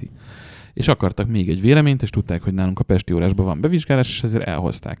nem eredeti. És akartak még egy véleményt, és tudták, hogy nálunk a pesti órásban van bevizsgálás, és ezért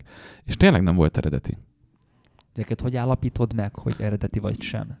elhozták. És tényleg nem volt eredeti. Ezeket hogy állapítod meg, hogy eredeti vagy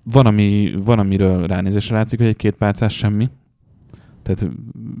sem? Van amiről ránézésre látszik, hogy egy 2 pálcás semmi. Tehát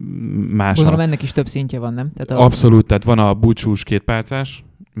más. Gondolom ennek is több szintje van, nem? Tehát Abszolút, tehát van a búcsús 2 pálcás,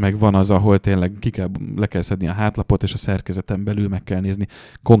 meg van az, ahol tényleg le kell szedni a hátlapot, és a szerkezeten belül meg kell nézni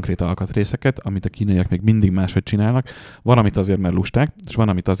konkrét alkatrészeket, amit a kínaiak még mindig máshogy csinálnak. Van, amit azért, mert lusták, és van,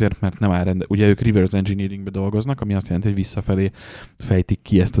 amit azért, mert nem áll ugye ők reverse engineeringbe dolgoznak, ami azt jelenti, hogy visszafelé fejtik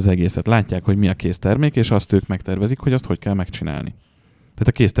ki ezt az egészet. Látják, hogy mi a késztermék, és azt ők megtervezik, hogy azt hogy kell megcsinálni. Tehát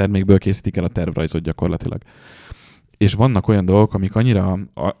a késztermékből készítik el a tervrajzot gyakorlatilag. és vannak olyan dolgok, amik annyira,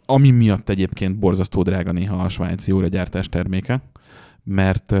 ami miatt egyébként borzasztó drága néha a svájci óragyártás terméke,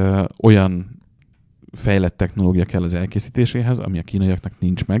 mert olyan fejlett technológia kell az elkészítéséhez, ami a kínaiaknak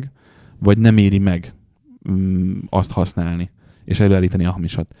nincs meg, vagy nem éri meg azt használni, és előállítani a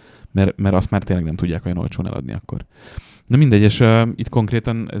hamisat, mert azt már tényleg nem tudják olyan olcsón eladni akkor. Na mindegy, és itt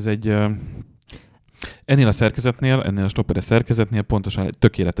konkrétan ez egy... ennél a szerkezetnél, ennél a stopperes szerkezetnél pontosan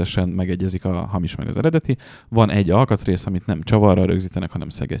tökéletesen megegyezik a hamis meg az eredeti. Van egy alkatrész, amit nem csavarral rögzítenek, hanem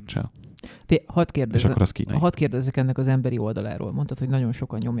szegetcsel. Hadd És akkor az kínai. Hadd kérdezzek ennek az emberi oldaláról. Mondtad, hogy nagyon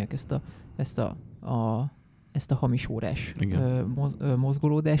sokan nyomják ezt a hamis órás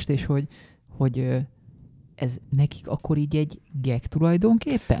mozgolódást, és hogy ez nekik akkor így egy gag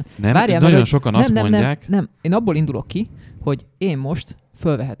tulajdonképpen? Nem, Várjál, nagyon sokan azt mondják... Nem, én abból indulok ki, hogy én most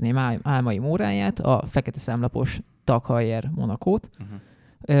fölvehetném álmaim óráját, a fekete számlapos Tag Heuer Monacót.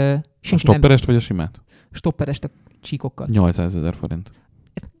 A stopperest vagy a simát? Stopperest a csíkokkal. 800 000 forint.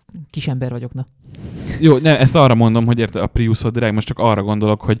 Kis ember vagyok, na. Jó, ne, ezt arra mondom, hogy érte a Priusod drág, most csak arra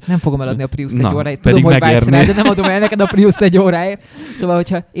gondolok, hogy... Nem fogom eladni a Priust egy óráért. Tudom, hogy vágysz rá, de nem adom el neked a Priust egy óráért. Szóval,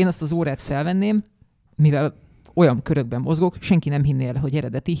 hogyha én azt az órát felvenném, mivel olyan körökben mozgok, senki nem hinné el, hogy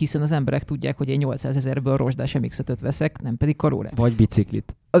eredeti, hiszen az emberek tudják, hogy én 800 000-ből rozsdás MX-5-öt veszek, nem pedig karórát. Vagy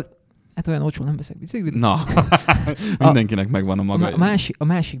biciklit. Hát olyan olcsó nem veszek biciklit. Na, mindenkinek megvan a maga. A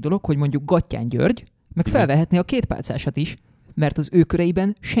másik dolog, hogy mondjuk Gattyán György, meg felvehetné a kétpálcásat is, mert az ő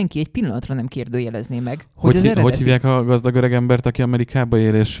köreiben senki egy pillanatra nem kérdőjelezné meg, hogy az eredeti. Hogy hívják a gazdag öreg embert, aki Amerikába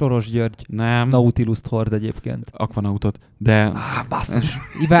él, és... Soros György. Nem. Nautilust hord egyébként. Aquanautot, de... Basszus.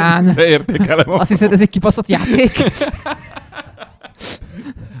 Iván, de értékelem. Azt hiszed, ez egy kibaszott játék?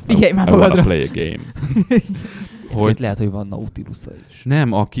 Figyelj már magadra. Play a game. Hogy lehet, hogy van Nautilusa is.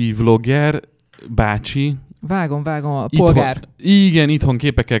 Nem, aki vlogger, bácsi. Vágom, a polgár. Itthon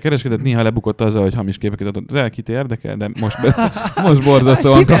képekkel kereskedett, néha lebukott azzal, hogy hamis képeket adott. Ez kit érdekel, de most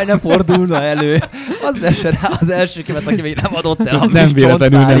borzasztóan. Kivel ne fordulna elő? Az lesse rá az első képet, aki még nem adott el hamis nem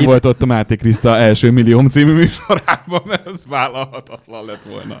véletlenül nem volt ott a Máté Kriszta első Millióm című műsorában, mert ez vállalhatatlan lett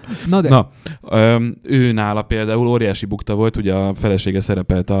volna. Na, ő nála például óriási bukta volt, ugye a felesége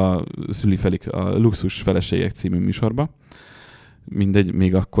szerepelt a Szülifelik, a Luxus Feleségek című műsorba. Mindegy,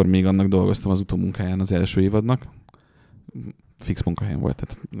 még annak dolgoztam az utómunkáján az első évadnak. Fix munkahelyen volt,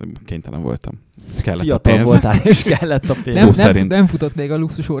 tehát kénytelen voltam. Kellett fiatal a pénz. Voltál, és kellett a pénz. Nem futott még a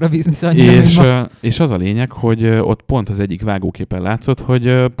luxus óra biznisz annyira. És az a lényeg, hogy ott pont az egyik vágóképen látszott,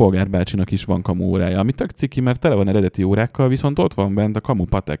 hogy Polgár bácsinak is van kamu órája, ami tök ciki, mert tele van eredeti órákkal, viszont ott van bent a kamu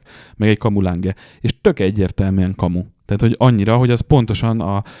patek, meg egy kamu lange, és tök egyértelműen kamu. Tehát, hogy annyira, hogy az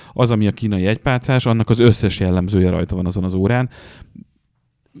pontosan az, ami a kínai egypálcás, annak az összes jellemzője rajta van azon az órán.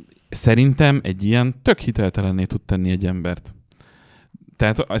 Szerintem egy ilyen tök hiteltelenné tud tenni egy embert.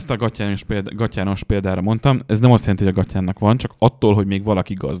 Tehát ezt a Gattyános példára mondtam, ez nem azt jelenti, hogy a Gattyánnak van, csak attól, hogy még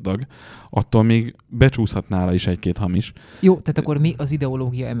valaki gazdag, attól még becsúszhat nála is egy-két hamis. Jó, tehát akkor mi az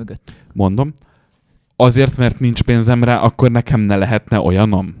ideológia emögött? Mondom, azért, mert nincs pénzem rá, akkor nekem ne lehetne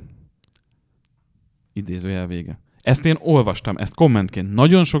olyanom. Idézőjel vége. Ezt én olvastam, ezt kommentként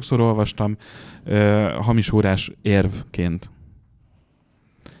nagyon sokszor olvastam, hamis órás érvként.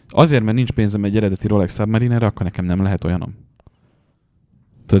 Azért, mert nincs pénzem egy eredeti Rolex Submariner-re, akkor nekem nem lehet olyanom.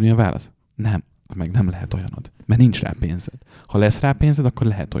 Tudod, mi a válasz? Nem, meg nem lehet olyanod. Mert nincs rá pénzed. Ha lesz rá pénzed, akkor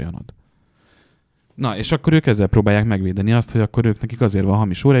lehet olyanod. Na, és akkor ők ezzel próbálják megvédeni azt, hogy akkor nekik azért van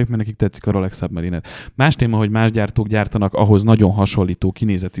hamis órájuk, mert nekik tetszik a Rolex Submariner. Más téma, hogy más gyártók gyártanak ahhoz nagyon hasonlító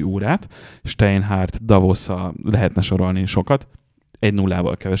kinézetű órát. Steinhardt, Davos-a lehetne sorolni sokat.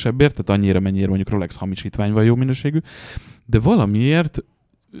 1-0-val kevesebbért, tehát annyira, mennyire mondjuk Rolex hamisítvány van jó minőségű. De valamiért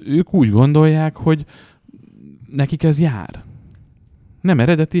ők úgy gondolják, hogy nekik ez jár. Nem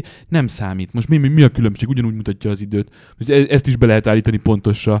eredeti, nem számít. Most mi a különbség? Ugyanúgy mutatja az időt. Most ezt is be lehet állítani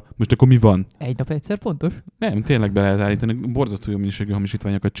pontosra. Most akkor mi van? Egy nap egyszer pontos? Nem, tényleg be lehet állítani. Borzasztó jó minőségű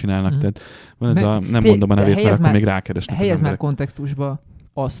hamisítványokat csinálnak. Tehát van ez nem mondom a nevét, mert akkor még rákeresnek az emberek.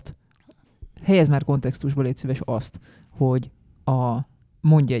 Helyez már kontextusba, légy szíves azt, hogy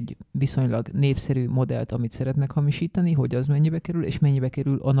mondj egy viszonylag népszerű modellt, amit szeretnek hamisítani, hogy az mennyibe kerül, és mennyibe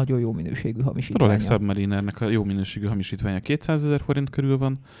kerül a nagyon jó minőségű hamisítványa. A Rolex Submarinernek a jó minőségű hamisítványa 200 000 forint körül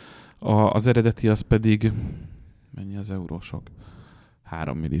van, az eredeti az pedig, mennyi az eurósok?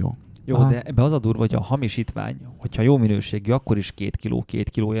 3 millió. Jó, aha. De ebbe az a durva, hogy a hamisítvány, hogyha jó minőségű, akkor is 2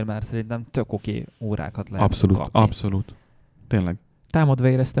 kilóért már szerintem tök oké órákat lehet kapni. Abszolút. Tényleg. Támadva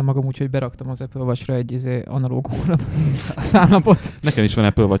éreztem magam, úgyhogy beraktam az Apple Watch-ra egy analóg óra számlapot. Nekem is van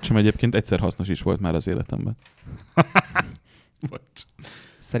Apple Watch-om egyébként, egyszer hasznos is volt már az életemben.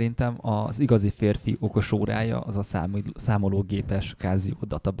 Szerintem az igazi férfi okos órája az a számológépes Casio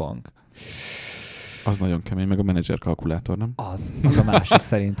Databank. Az nagyon kemény, meg a menedzser kalkulátor, nem? Az a másik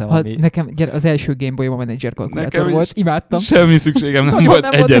szerintem, ami... Nekem az első Game Boy-om a menedzser kalkulátor Nekem volt. Imádtam. Semmi szükségem nem Nagyon volt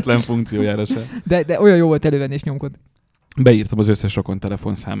nem volt. egyetlen funkciójára sem. De olyan jó volt elővenni és nyomkodni. Beírtam az összes rokon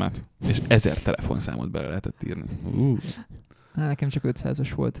telefonszámát, és 1000 telefonszámot bele lehetett írni. Nekem csak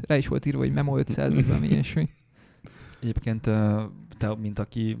 500-as volt. Rá is volt írva, hogy Memo 500, vagy valami ilyesmi. Egyébként te, mint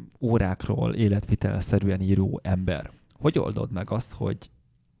aki órákról életvitelszerűen író ember, hogy oldod meg azt, hogy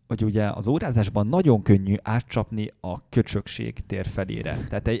ugye az órázásban nagyon könnyű átcsapni a köcsökség tér felére.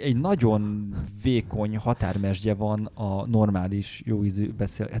 Tehát egy nagyon vékony határmesdje van a normális, jóízű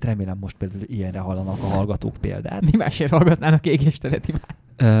hát remélem most például ilyenre hallanak a hallgatók példát. Mi másért hallgatnának égésteret,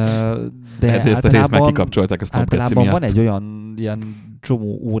 imádom. De lehet, hogy ezt a részt már kikapcsolták a Stop Geci általában miatt. van egy olyan ilyen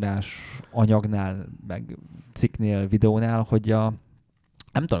csomó órás anyagnál, meg cikknél, videónál, hogy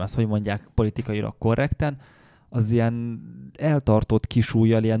nem tudom ezt, hogy mondják politikailag korrekten, az ilyen eltartott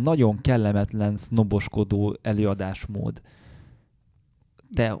kisújjal, ilyen nagyon kellemetlen, sznoboskodó előadásmód.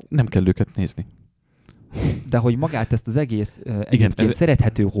 Nem kell őket nézni. De hogy magát ezt az egész egyébként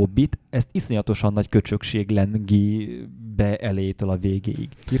szerethető hobbit, ezt iszonyatosan nagy köcsökség lengi be elétől a végéig.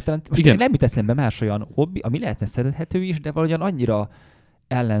 Hirtelen most nem jut eszembe más olyan hobbi, ami lehetne szerethető is, de valahogyan annyira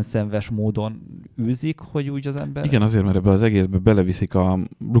ellenszenves módon űzik, hogy úgy az ember... Igen, azért, mert ebbe az egészbe beleviszik a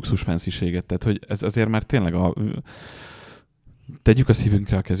luxus fensziséget, tehát hogy ez azért már tényleg tegyük a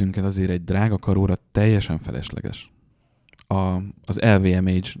szívünkre a kezünket, azért egy drága karóra teljesen felesleges. Az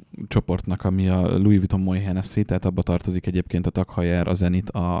LVMH csoportnak, ami a Louis Vuitton Moet Hennessy, tehát abba tartozik egyébként a Tag Heuer, a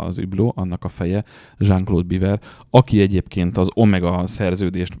Zenith, az Hublot, annak a feje, Jean-Claude Biver, aki egyébként az Omega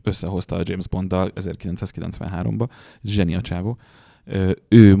szerződést összehozta a James Bonddal 1993-ba, zseni a csávó.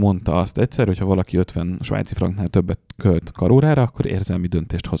 Ő mondta azt egyszer, hogy ha valaki 50 svájci franknál többet költ karórára, akkor érzelmi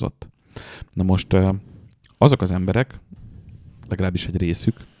döntést hozott. Na most azok az emberek, legalábbis egy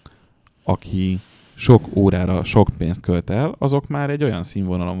részük, aki sok órára sok pénzt költ el, azok már egy olyan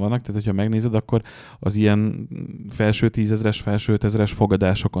színvonalon vannak, tehát hogyha megnézed, akkor az ilyen felső 10 000-es, felső 5000-es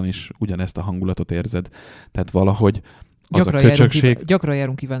fogadásokon is ugyanezt a hangulatot érzed. Tehát valahogy az a köcsökség... Gyakran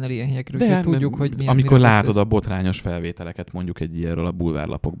járunk Ivánnal ilyen helyekről, de tudjuk, hogy milyen... Amikor látod a botrányos felvételeket mondjuk egy ilyenről a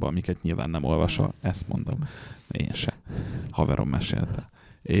bulvárlapokban, amiket nyilván nem olvasol, ezt mondom. Én se. Haverom mesélte.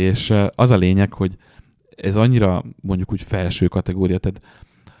 És az a lényeg, hogy ez annyira mondjuk úgy felső kategória, tehát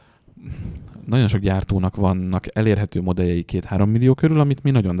nagyon sok gyártónak vannak elérhető modelljei 2-3 millió körül, amit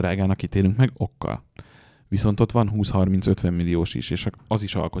mi nagyon drágának ítélünk meg okkal. Viszont ott van 20-30-50 milliós is, és az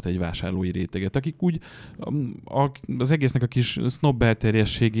is alkot egy vásárlói réteget, akik úgy az egésznek a kis snob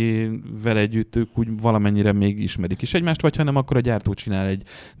elterjességével együtt ők úgy valamennyire még ismerik is egymást, vagy ha nem, akkor a gyártó csinál egy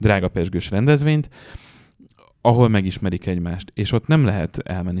drága pezsgős rendezvényt, ahol megismerik egymást, és ott nem lehet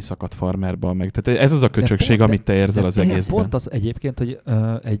elmenni szakadt farmerba, meg. Tehát ez az a köcsökség, amit te érzel az egészben. Pont az egyébként, hogy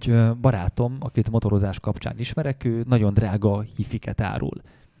egy barátom, akit motorozás kapcsán ismerek, ő nagyon drága hifiket árul,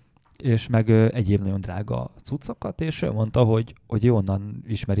 és meg egyéb nagyon drága cuccokat, és ő mondta, hogy onnan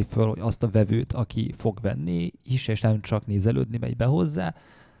ismeri föl, hogy azt a vevőt, aki fog venni, és nem csak nézelődni megy be hozzá,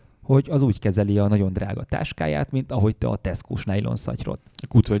 hogy az úgy kezeli a nagyon drága táskáját, mint ahogy te a Tesco-s nejlonszatyrot.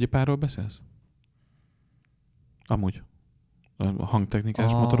 Kútvölgyi párról beszélsz? Amúgy. A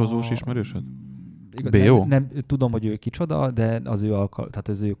hangtechnikás motorozós ismerősöd? B.O.? Nem tudom, hogy ő kicsoda, de tehát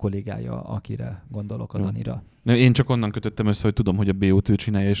az ő kollégája, akire gondolok, a Danira. Én csak onnan kötöttem össze, hogy tudom, hogy a B.O.-t ő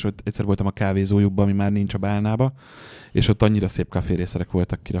csinálja, és ott egyszer voltam a kávézójukban, ami már nincs a Bálnába, és ott annyira szép kaférészerek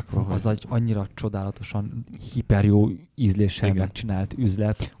voltak kirakva. Az egy annyira csodálatosan hiperjó ízléssel megcsinált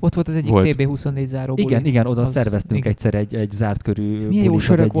üzlet. Ott volt az egyik TB24 záróbuli. Igen, oda szerveztünk egyszer egy zárt körű bulit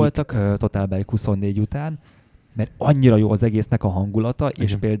az egyik Total Bike 24 után, mert annyira jó az egésznek a hangulata,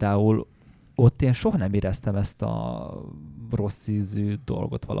 és például ott én soha nem éreztem ezt a rossz ízű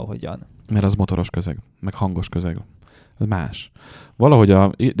dolgot valahogyan. Mert az motoros közeg, meg hangos közeg. Ez más. Valahogy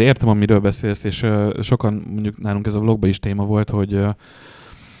de értem, amiről beszélsz, és sokan, mondjuk nálunk ez a vlogban is téma volt, hogy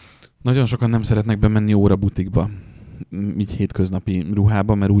nagyon sokan nem szeretnek bemenni órabutikba, így hétköznapi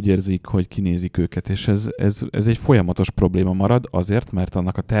ruhába, mert úgy érzik, hogy kinézik őket, és ez egy folyamatos probléma marad azért, mert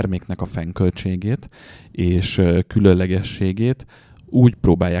annak a terméknek a fennköltségét és különlegességét úgy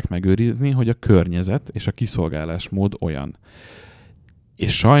próbálják megőrizni, hogy a környezet és a kiszolgálásmód olyan.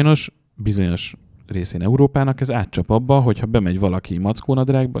 És sajnos bizonyos részén Európának ez átcsap abba, hogyha bemegy valaki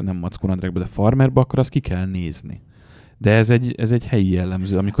mackónadrágba, nem mackónadrágba, de farmerba, akkor azt ki kell nézni. De ez egy helyi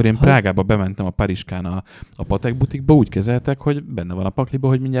jellemző. Amikor én Prágába bementem a Pariskán a Patek butikba, úgy kezeltek, hogy benne van a pakliba,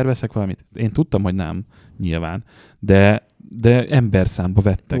 hogy mindjárt veszek valamit. Én tudtam, hogy nem, nyilván. De emberszámba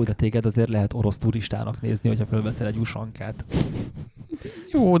vettek. Ó, de téged azért lehet orosz turistának nézni, hogyha fölveszel egy usankát.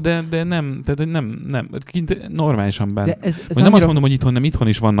 Jó, de nem, tehát nem, kint normálisan benne. Ez Nem annyira... azt mondom, hogy itthon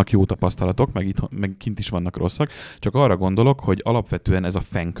is vannak jó tapasztalatok, meg kint is vannak rosszak, csak arra gondolok, hogy alapvetően ez a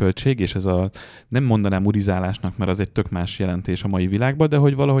fennköltség, és ez a, nem mondanám urizálásnak, mert az egy tök más jelentés a mai világban, de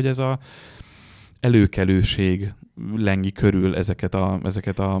hogy valahogy ez a előkelőség lengi körül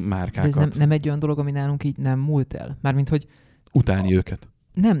ezeket a márkákat. De ez nem egy olyan dolog, ami nálunk így nem múlt el? Mármint, hogy... Utálni őket.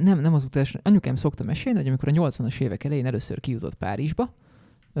 Nem az utás. Anyukám szokta mesélni, hogy amikor a 80-as évek elején először kijutott Párizsba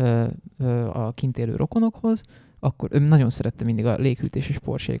a kint élő rokonokhoz, akkor ő nagyon szerette mindig a léghűtéses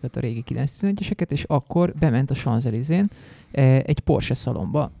Porsche-ket, a régi 911-eseket, és akkor bement a Champs-Élysén egy Porsche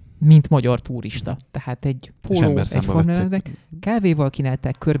szalomba, mint magyar turista. Tehát egy póló, egy formulának, kávéval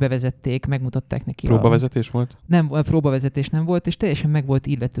kínálták, körbevezették, megmutatták neki. Próbavezetés volt? Nem, próbavezetés nem volt, és teljesen meg volt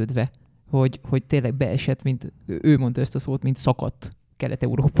illetődve, hogy tényleg beesett, mint ő mondta ezt a szót, mint szakadt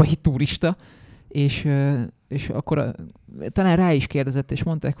kelet-európai turista, és akkor talán rá is kérdezett, és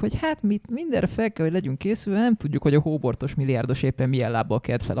mondták, hogy hát mindenre fel kell, hogy legyünk készülve, nem tudjuk, hogy a hóbortos milliárdos éppen milyen lábbal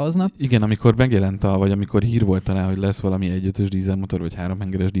kelt fel aznap. Igen, amikor megjelent, vagy amikor hír volt talán, hogy lesz valami 1.5-ös dízelmotor, vagy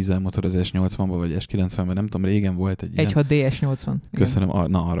 3-hengeres dízelmotor az S80-ban, vagy S90-ben, nem tudom, régen volt egy ilyen. 1.6 DS80. Köszönöm,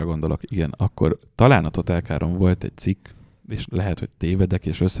 arra gondolok. Igen, akkor talán a Total Caron volt egy cikk, és lehet, hogy tévedek,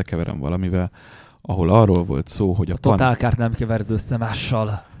 és összekeverem valamivel, ahol arról volt szó, hogy a Total Car nem kevered össze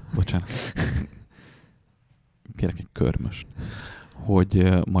mással. Bocsánat. Kérek egy körmöst.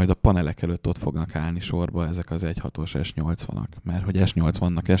 Hogy majd a panelek előtt ott fognak állni sorba ezek az 1.6-os S80-ak. Mert hogy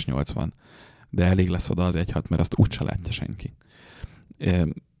S80-nak S80, de elég lesz oda az 1.6, mert azt úgyse látja senki.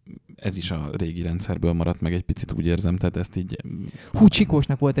 Ez is a régi rendszerből maradt meg egy picit, úgy érzem, tehát ezt így...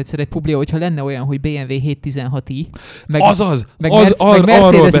 Csikósnak volt egyszer egy publia, hogyha lenne olyan, hogy BMW 716i, meg Mercedes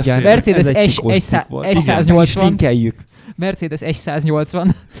S180, Mercedes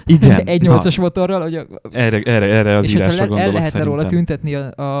S180, igen, 1.8-as motorral, hogy erre az írásra gondolok el lehetne szerintem. róla tüntetni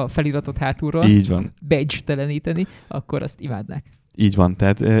a feliratot hátulról, így van. badge-teleníteni, akkor azt imádnák. Így van,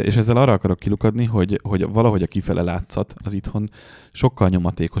 tehát, és ezzel arra akarok kilukadni, hogy valahogy a kifele látszat az itthon sokkal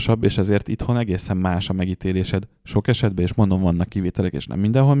nyomatékosabb, és ezért itthon egészen más a megítélésed sok esetben, és mondom, vannak kivételek, és nem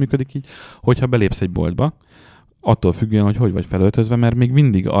mindenhol működik így, hogyha belépsz egy boltba, attól függően, hogy vagy felöltözve, mert még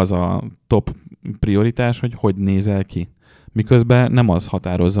mindig az a top prioritás, hogy nézel ki. Miközben nem az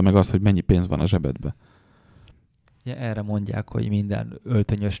határozza meg azt, hogy mennyi pénz van a zsebedbe. Ja, erre mondják, hogy minden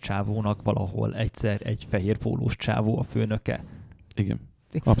öltönyös csávónak valahol egyszer egy fehér pólós csávó a főnöke. Igen,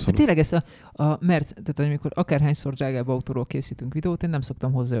 abszolút. Tényleg ez tehát amikor akárhányszor drágább autóról készítünk videót, én nem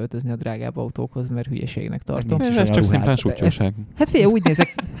szoktam hozzáöltözni a drágább autókhoz, mert hülyeségnek tartom. Ez csak szimplán sutyóság. Hát figyelj, úgy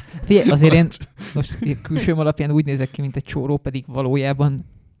nézek, azért én most külsőm alapján úgy nézek ki, mint egy csóró, pedig valójában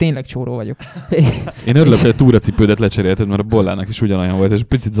tényleg csóró vagyok. Én örülök, hogy a túracipődet lecserélted, mert a Bollának is ugyanolyan volt, és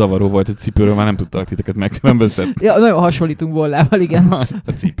picit zavaró volt, hogy cipőről már nem tudtak titeket megkülönböztetni. Ja, nagyon hasonlítunk Bollával, igen.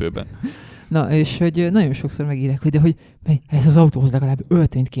 A cipőben. Na, és hogy nagyon sokszor megírják, hogy ez az autóhoz legalább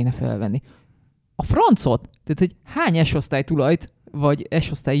öltönyt kéne felvenni. A francot? Tehát, hogy hány S-osztály tulajt, vagy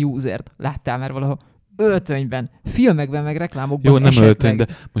S-osztály usert láttál már valahol öltönyben, filmekben, meg reklámokban? Jó, nem öltöny, de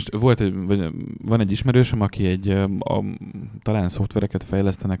most van egy ismerősöm, aki talán szoftvereket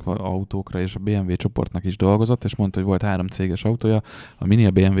fejlesztenek autókra, és a BMW csoportnak is dolgozott, és mondta, hogy volt 3 céges autója, a Mini,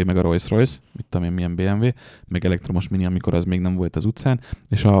 a BMW, meg a Rolls-Royce, mit tudom én, milyen BMW, meg elektromos Mini, amikor az még nem volt az utcán,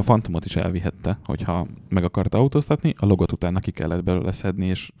 és a Phantomot is elvihette, hogyha meg akarta autóztatni, a logot utána ki kellett belőle szedni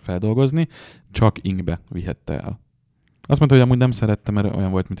és feldolgozni, csak inkbe vihette el. Azt mondta, hogy amúgy nem szerette, mert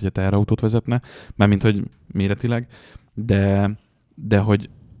olyan volt, mint hogy a teherautót vezetne, mármint, hogy méretileg, de hogy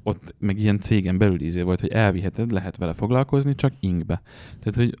ott meg ilyen cégen belül volt, hogy elviheted, lehet vele foglalkozni, csak inkbe.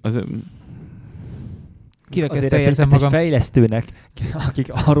 Tehát, hogy az... Azért ezt egy fejlesztőnek,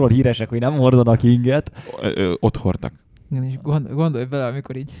 akik arról híresek, hogy nem hordanak inget. Ott hordtak. Igen, és gondolj bele,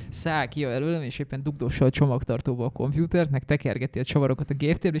 amikor így száll ki előlem, és éppen dugdossa a csomagtartóba a kompjútert, meg tekergeti a csavarokat a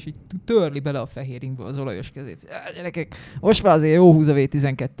géptérbe, és így törli bele a fehér inkbe az olajos kezét. Gyerekek, most már azért jó húz a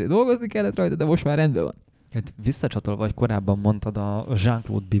V12, dolgozni kellett rajta, de most már rendben van. Hát visszacsatolva, vagy korábban mondtad a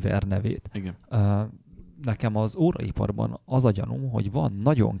Jean-Claude Biver nevét. Igen. Nekem az óraiparban az a gyanúm, hogy van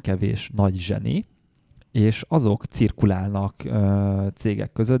nagyon kevés nagy zseni, és azok cirkulálnak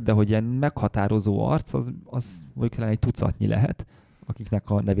cégek között, de hogy ilyen meghatározó arc, az mondjuk egy tucatnyi lehet, akiknek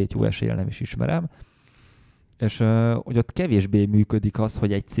a nevét jó eséllyel nem is ismerem. És hogy ott kevésbé működik az,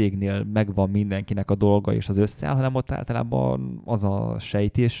 hogy egy cégnél megvan mindenkinek a dolga és az összeáll, hanem ott általában az a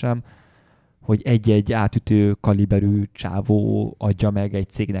sejtésem, hogy egy-egy átütő kaliberű csávó adja meg egy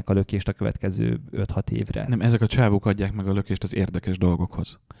cégnek a lökést a következő 5-6 évre. Nem, ezek a csávók adják meg a lökést az érdekes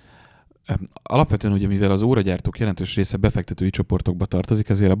dolgokhoz. Alapvetően ugye, mivel az óragyártók jelentős része befektetői csoportokba tartozik,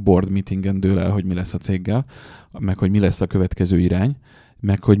 ezért a board meetingen dől el, hogy mi lesz a céggel, meg hogy mi lesz a következő irány.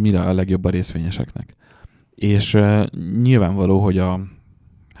 meg hogy mire a legjobb a részvényeseknek. És nyilvánvaló, hogy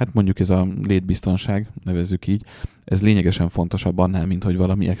hát mondjuk ez a létbiztonság, nevezzük így, ez lényegesen fontosabb annál, mint hogy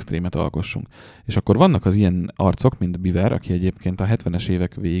valami extrémet alkossunk. És akkor vannak az ilyen arcok, mint Biver, aki egyébként a 70-es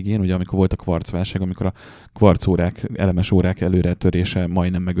évek végén, ugye amikor volt a kvarcválság, amikor a kvarcórák, elemes órák előretörése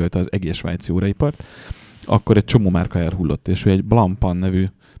majdnem megölte az egész svájci óraipart, akkor egy csomó márka elhullott, és ő egy Blancpain nevű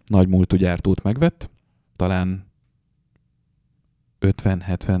nagy múltú gyártót megvett, talán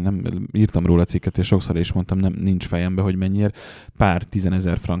 50-70, nem írtam róla cikket, és sokszor is mondtam, nincs fejembe, hogy mennyiért. Pár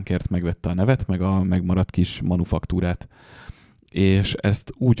 10.000 frankért megvette a nevet, meg a megmaradt kis manufaktúrát. És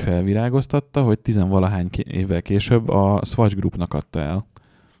ezt úgy felvirágoztatta, hogy 10-valahány évvel később a Swatch Groupnak adta el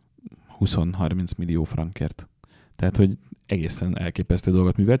 20-30 millió frankért. Tehát, hogy egészen elképesztő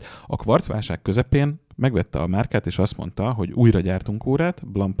dolgot művelt. A kvarcválság közepén megvette a márkát, és azt mondta, hogy újra gyártunk órát,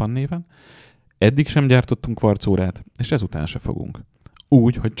 Blancpain néven, eddig sem gyártottunk kvarcórát, és ezután se fogunk.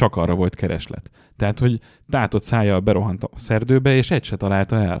 Úgy, hogy csak arra volt kereslet. Tehát, hogy tátott szájjal berohant a szerdőbe, és egy se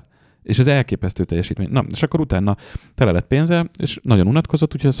találta el. És ez elképesztő teljesítmény. Na, és akkor utána tele lett pénze, és nagyon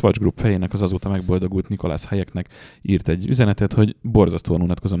unatkozott, úgyhogy a Swatch Group fejének az azóta megboldogult Nicholas Hayeknek írt egy üzenetet, hogy borzasztóan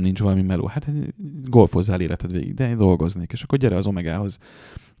unatkozom, nincs valami meló. Hát golfozzál életed végig, de én dolgoznék. És akkor gyere az Omegához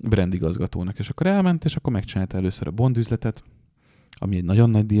brandigazgatónak. És akkor elment, és akkor megcsinálta először a Bond üzletet, ami egy nagyon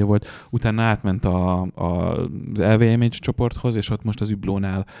nagy díj volt. Utána átment az LVMH csoporthoz, és ott most az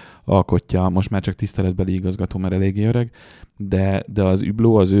Hublot-nál alkotja, most már csak tiszteletbeli igazgató, mert eléggé öreg, de az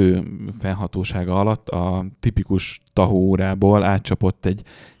Hublot az ő fennhatósága alatt a tipikus tahóórából átcsapott egy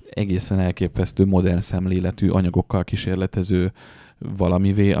egészen elképesztő modern szemléletű anyagokkal kísérletező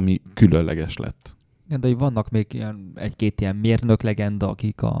valamivé, ami különleges lett. De vannak még egy-két ilyen mérnök-legenda,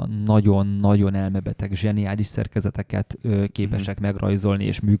 akik a nagyon-nagyon elmebeteg, zseniális szerkezeteket képesek megrajzolni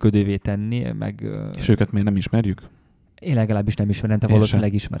és működővé tenni. És őket miért nem ismerjük? Én legalábbis nem ismerem, te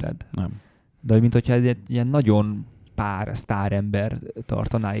valószínűleg ismered. Nem. De mint hogyha egy ilyen nagyon pár sztárember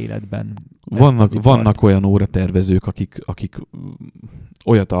tartaná életben. Vannak olyan óratervezők, akik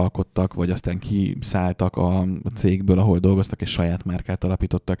olyat alkottak, vagy aztán kiszálltak a cégből, ahol dolgoztak, és saját márkát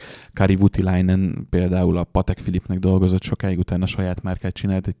alapítottak. Kari Voutilainen például a Patek Philipnek dolgozott sokáig, utána saját márkát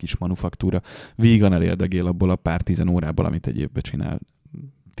csinált, egy kis manufaktúra. Vígan elérdegél abból a pár 10 órából, amit egy évben csinál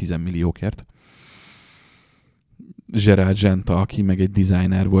 10 milliókért. Gerard Genta, aki meg egy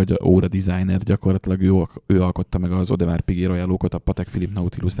designer, vagy óra designer, gyakorlatilag ő alkotta meg az Audemars Piguet Royal-okat, a Patek Philippe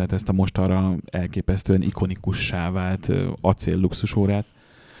Nautilus, tehát ezt a mostanra elképesztően ikonikussá vált acél luxusórát.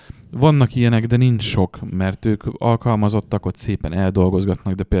 Vannak ilyenek, de nincs sok, mert ők alkalmazottak, ott szépen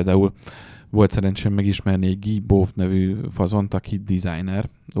eldolgozgatnak, de például volt szerencsém megismerni egy Guy Boff nevű fazont, aki designer,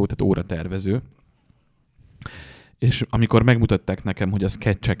 tehát óratervező, és amikor megmutatták nekem, hogy a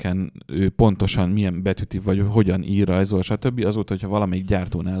sketcheken ő pontosan milyen betűtív, vagy hogyan ír, rajzol, stb., azóta, hogyha valamelyik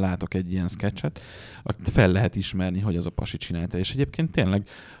gyártónál látok egy ilyen sketchet, fel lehet ismerni, hogy az a pasi csinálta. És egyébként tényleg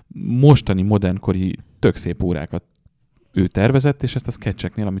mostani modernkori tök szép órákat ő tervezett, és ezt a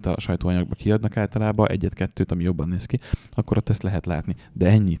sketcheknél, amit a sajtóanyagban kiadnak általában, egyet-kettőt, ami jobban néz ki, akkor ott ezt lehet látni. De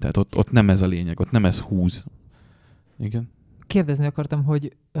ennyi, tehát ott nem ez a lényeg, ott nem ez húz. Igen. Kérdezni akartam,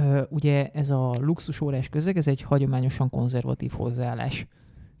 hogy ugye ez a luxusórás közeg, ez egy hagyományosan konzervatív hozzáállás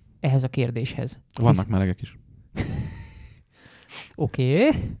ehhez a kérdéshez. Vannak melegek is. Oké.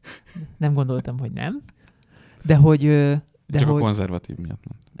 Nem gondoltam, hogy nem. De hogy... Csak a konzervatív miatt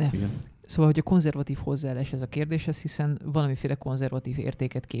mondtam. Igen. Szóval, hogy a konzervatív hozzáállás ez a kérdéshez, hiszen valamiféle konzervatív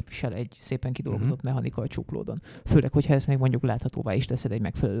értéket képvisel egy szépen kidolgozott mechanikai csuklódon. Főleg, hogyha ezt még mondjuk láthatóvá is teszed egy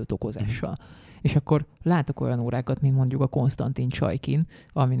megfelelő tokozással. És akkor látok olyan órákat, mint mondjuk a Konstantin Csajkin,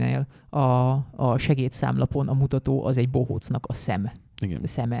 aminél a segédszámlapon a mutató az egy bohócnak a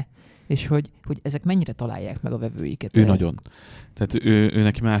szeme. És hogy ezek mennyire találják meg a vevőiket? Ő nagyon. Tehát ő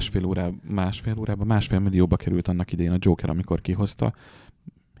neki másfél millióba került annak idején a Joker, amikor kihozta.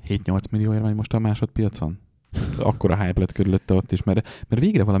 7-8 millióért megy most a másodpiacon? Akkora hype lett körülötte ott is, mert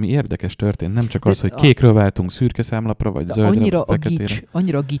végre valami érdekes történt. Nem csak az, hogy kékről váltunk szürke számlapra, vagy zöldre, feketére.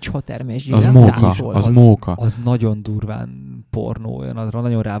 Annyira a gics határmás. Az móka. Az nagyon durván pornó, arra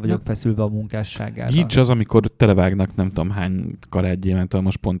nagyon rá vagyok feszülve a munkásságára. Gics az, amikor televágnak nem tudom hány karát gyémántal.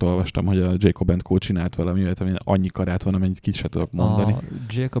 Most pont olvastam, hogy a Jacob & Co. csinált valami, ami annyi karát van, amennyit ki se tudok mondani. A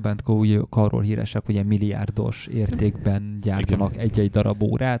Jacob & Co. arról híresek, hogy ilyen milliárdos értékben gyártanak egy-egy darab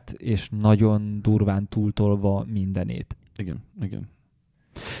órát, és nagyon durván túltolva mindenét. Igen.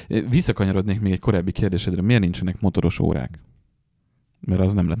 Visszakanyarodnék még egy korábbi kérdésedre. Miért nincsenek motoros órák? Mert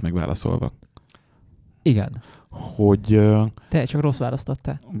az nem lett megválaszolva. Igen. Hogy... Te csak rossz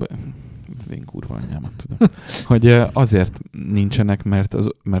választottál. Én kurva anyámat tudom. Hogy azért nincsenek, mert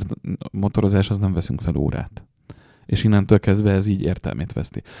motorozás az nem veszünk fel órát. és innentől kezdve ez így értelmét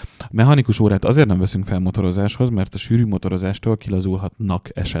veszti. A mechanikus órát azért nem veszünk fel motorozáshoz, mert a sűrű motorozástól kilazulhatnak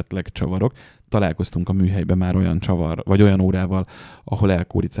esetleg csavarok. Találkoztunk a műhelyben már olyan csavar, vagy olyan órával, ahol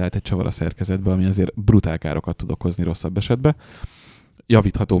elkóricált egy csavar a szerkezetbe, ami azért brutál károkat tud okozni rosszabb esetben.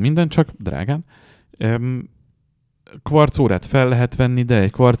 Javítható minden, csak drágán. Kvarcórát fel lehet venni, de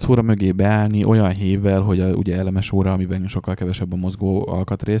egy kvarcóra mögé beállni olyan hévvel, hogy ugye elemes óra, amiben sokkal kevesebb a mozgó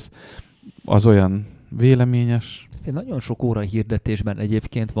alkatrész, az olyan véleményes. Nagyon sok óra hirdetésben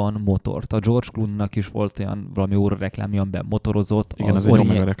egyébként van motort. A George Clooney-nak is volt olyan valami óra reklámja, amiben motorozott. Igen, az egy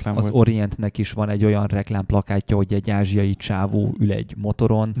Omega reklám az volt. Orientnek is van egy olyan reklámplakátja, hogy egy ázsiai csávó ül egy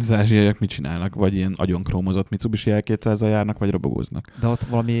motoron. Az ázsiaiak mit csinálnak? Vagy ilyen agyonkrómozott Mitsubishi L200-al járnak, vagy robogóznak? De ott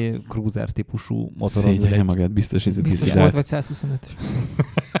valami cruiser típusú motoron Szégyelje magát, biztos volt, vagy 125-ös.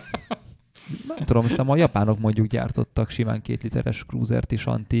 Nem tudom, aztán a japánok mondjuk gyártottak simán 2 literes cruisert is,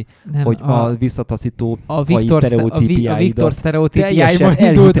 Anti, Nem, hogy a visszataszító a fai Viktor sztereotípiáidat. sztereotípiájából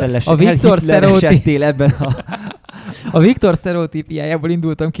indult. A Viktor sztereotípiájából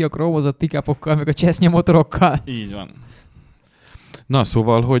indultam ki a krómozott pick-upokkal, meg a Cessna motorokkal. Így van. Na,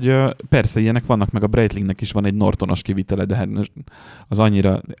 szóval, hogy persze ilyenek vannak, meg a Breitlingnek is van egy Nortonos kivitele, de hát az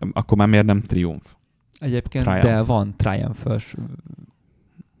annyira, akkor már miért nem Triumph? Egyébként, Triumph. de van Triumph-ös.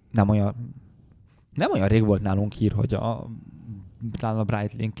 Nem olyan rég volt nálunk hír, hogy talán a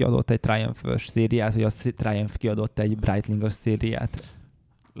Breitling kiadott egy Triumph-ös szériát, hogy a Triumph kiadott egy Breitling-ös szériát.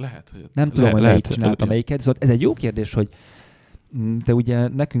 Lehet, hogy... Nem tudom, hogy melyik csinálta melyiket. Szóval ez egy jó kérdés, hogy de ugye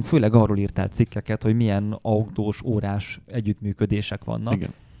nekünk főleg arról írtál cikkeket, hogy milyen autós, órás együttműködések vannak.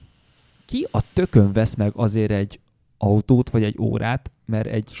 Igen. Ki a tökön vesz meg azért egy autót, vagy egy órát,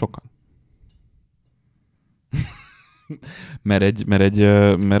 mert Sokan. mert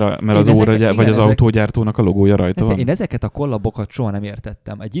az óra, vagy az autógyártónak a logója rajta van. Én ezeket a kollabokat soha nem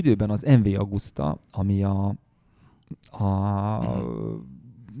értettem. Egy időben az MV Agusta, ami a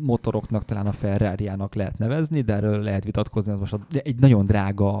motoroknak talán a Ferrari-jának lehet nevezni, de erről lehet vitatkozni, az most egy nagyon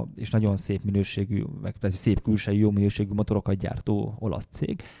drága és nagyon szép minőségű, meg szép külsejű, jó minőségű motorokat gyártó olasz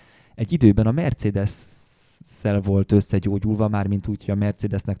cég. Egy időben a Mercedes-szel volt összegyógyulva, mármint úgy, hogy a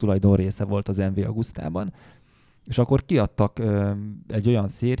Mercedesnek tulajdon része volt az MV Agustában, és akkor kiadtak egy olyan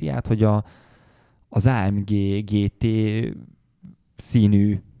szériát, hogy az AMG GT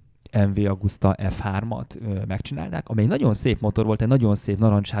színű MV Agusta F3-at megcsinálták, amely nagyon szép motor volt, egy nagyon szép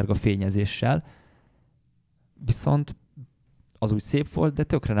narancssárga fényezéssel, viszont az úgy szép volt, de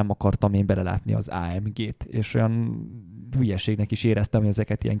tökre nem akartam én belelátni az AMG-t, és olyan hülyeségnek is éreztem, hogy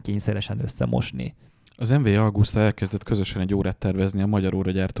ezeket ilyen kényszeresen összemosni. Az MV Agusta elkezdett közösen egy órát tervezni a magyar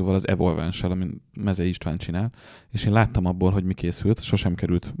óragyártóval, az Evolvence-sel, amit Mezei István csinál, és én láttam abból, hogy mi készült, sosem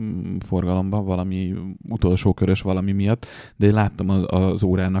került forgalomba, valami utolsó körös valami miatt, de én láttam az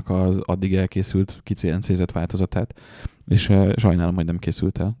órának az addig elkészült kicNC-zett változatát, és sajnálom, hogy nem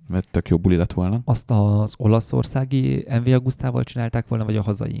készült el, mert tök jó buli lett volna. Azt az olaszországi MV Agustával csinálták volna, vagy a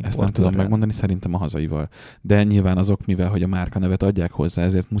hazai? Ezt nem tudom megmondani, szerintem a hazaival. De nyilván azok, mivel hogy a márka nevet adják hozzá,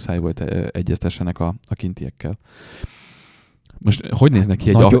 ezért muszáj volt egyeztessenek a kintiekkel. Most hogy néznek ki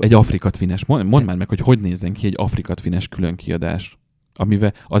egy Afrika Twin-es? Mondd már meg, hogy nézzen ki egy Afrika Twin-es különkiadás,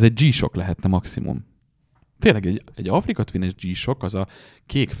 amivel az egy G-Shock lehetne maximum. Tényleg egy Afrika Twin-es G-Shock az a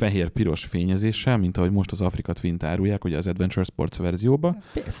kék-fehér-piros fényezéssel, mint ahogy most az Afrika Twin-t árulják, ugye az Adventure Sports verzióban.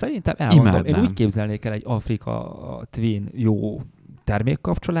 Szerintem elmondom, én úgy képzelnék el egy Afrika Twin jó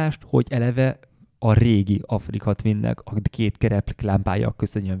termékkapcsolást, hogy eleve a régi Afrika Twinnek a 2 kereklámpája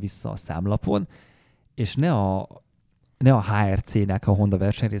köszönjön vissza a számlapon, és ne a HRC-nek, a Honda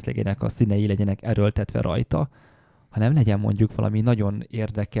versenyrészlegének a színei legyenek erőltetve rajta, hanem legyen mondjuk valami nagyon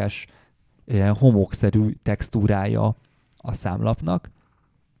érdekes, ilyen homokszerű textúrája a számlapnak,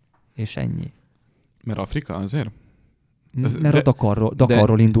 és ennyi. Mert Afrika azért? Mert a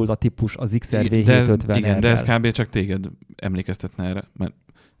Dakarról indult a típus, az XRV 750. Igen, de ez kb. Csak téged emlékeztetne erre, mert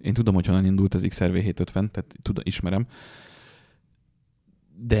én tudom, hogy honnan indult az XRV 750, tehát ismerem,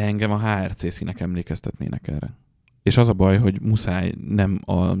 de engem a HRC színek emlékeztetnének erre. És az a baj, hogy muszáj nem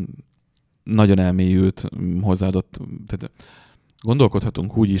a nagyon elmélyült, hozzáadott, tehát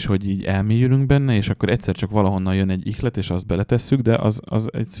gondolkodhatunk úgy is, hogy így elmélyülünk benne, és akkor egyszer csak valahonnan jön egy ihlet, és azt beletesszük, de az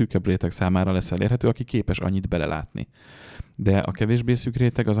egy szűkebb réteg számára lesz elérhető, aki képes annyit belelátni. De a kevésbé szűk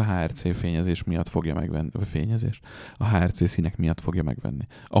réteg az a HRC fényezés miatt fogja megvenni, a HRC színek miatt fogja megvenni.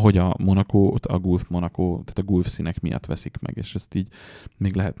 Ahogy a Monaco, a Gulf Monaco, tehát a Gulf színek miatt veszik meg, és ezt így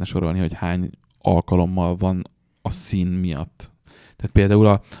még lehetne sorolni, hogy hány alkalommal van a szín miatt. Tehát például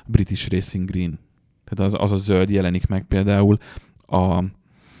a British Racing Green, tehát az a zöld jelenik meg például a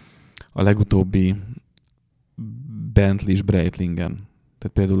legutóbbi Bentley-s Breitlingen.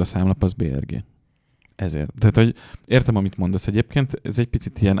 Tehát például a számlap az BRG. Ezért. Tehát, hogy értem, amit mondasz egyébként, ez egy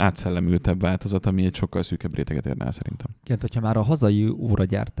picit ilyen átszellemültebb változat, ami egy sokkal szűkebb réteget érne el szerintem. Igen, hogyha már a hazai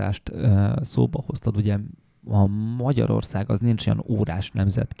óragyártást szóba hoztad, ugye a Magyarország az nincs olyan órás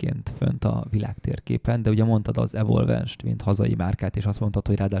nemzetként fönt a világtérképen, de ugye mondtad az Evolvens-t, mint hazai márkát, és azt mondtad,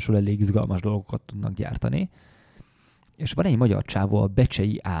 hogy ráadásul elég izgalmas dolgokat tudnak gyártani. És van egy magyar csávó, a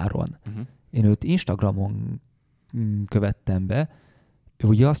Becsei Áron. Én őt Instagramon követtem be. Ő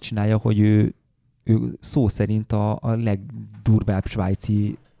ugye azt csinálja, hogy ő szó szerint a legdurvább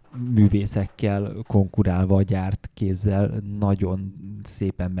svájci művészekkel konkurálva gyárt kézzel nagyon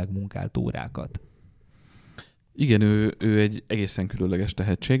szépen megmunkált órákat. Igen, ő egy egészen különleges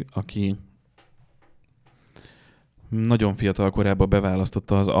tehetség, aki nagyon fiatal korában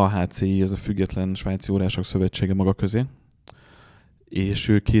beválasztotta az AHCI, az a Független Svájci Órások Szövetsége maga közé, és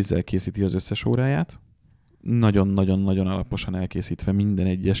ő kézzel készíti az összes óráját. Nagyon-nagyon-nagyon alaposan elkészítve minden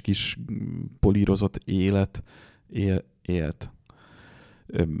egyes kis polírozott élt.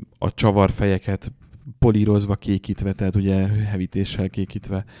 A csavarfejeket polírozva, kékítve, tehát ugye hevítéssel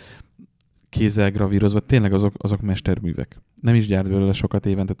kékítve, kézzel gravírozva, tényleg azok mesterművek. Nem is gyárt belőle sokat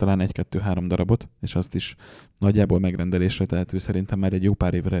évente, talán 1-2-3 darabot, és azt is nagyjából megrendelésre tehető, szerintem már egy jó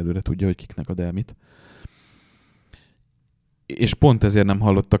pár évre előre tudja, hogy kiknek ad el mit. És pont ezért nem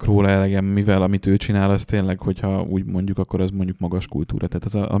hallottak róla elegem, mivel amit ő csinál, az tényleg, hogyha úgy mondjuk, akkor az mondjuk magas kultúra. Tehát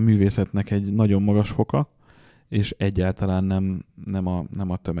ez a művészetnek egy nagyon magas foka, és egyáltalán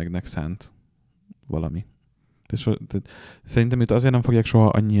nem a tömegnek szánt valami. Tehát szerintem őt azért nem fogják soha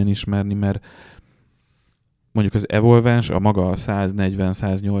annyian ismerni, mert mondjuk az Evolvens a maga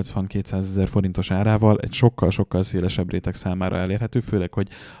 140-180-200 ezer forintos árával egy sokkal-sokkal szélesebb réteg számára elérhető, főleg, hogy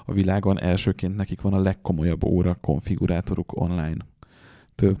a világon elsőként nekik van a legkomolyabb óra konfigurátoruk online.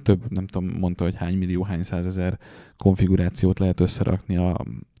 Több nem tudom, mondta, hogy hány millió, hány százezer konfigurációt lehet összerakni a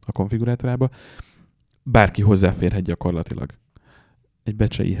konfigurátorába. Bárki hozzáférhet gyakorlatilag. Egy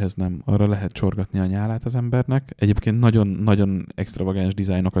Becseihez nem. Arra lehet csorgatni a nyálát az embernek. Egyébként nagyon-nagyon extravagáns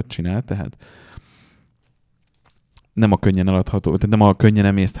dizájnokat csinál, tehát nem a könnyen eladható, tehát nem a könnyen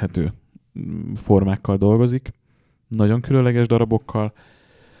emészthető formákkal dolgozik. Nagyon különleges darabokkal.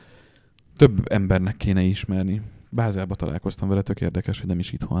 Több embernek kéne ismerni. Bázelba találkoztam vele, tök érdekes, hogy nem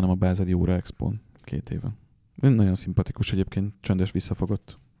is itthon, hanem a Bázeli Óra Expón 2 éve. Nagyon szimpatikus egyébként, csöndes,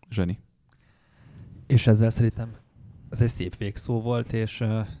 visszafogott zseni. És ezzel szerintem ez egy szép végszó volt, és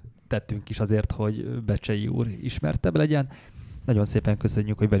tettünk is azért, hogy Becsei úr ismertebb legyen. Nagyon szépen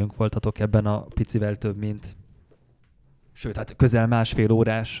köszönjük, hogy velünk voltatok ebben a picivel több, mint hát közel 1,5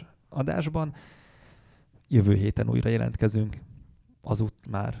 órás adásban. Jövő héten újra jelentkezünk, azút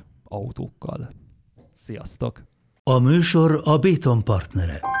már autókkal. Sziasztok! A műsor a Béton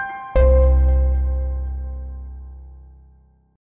partnere.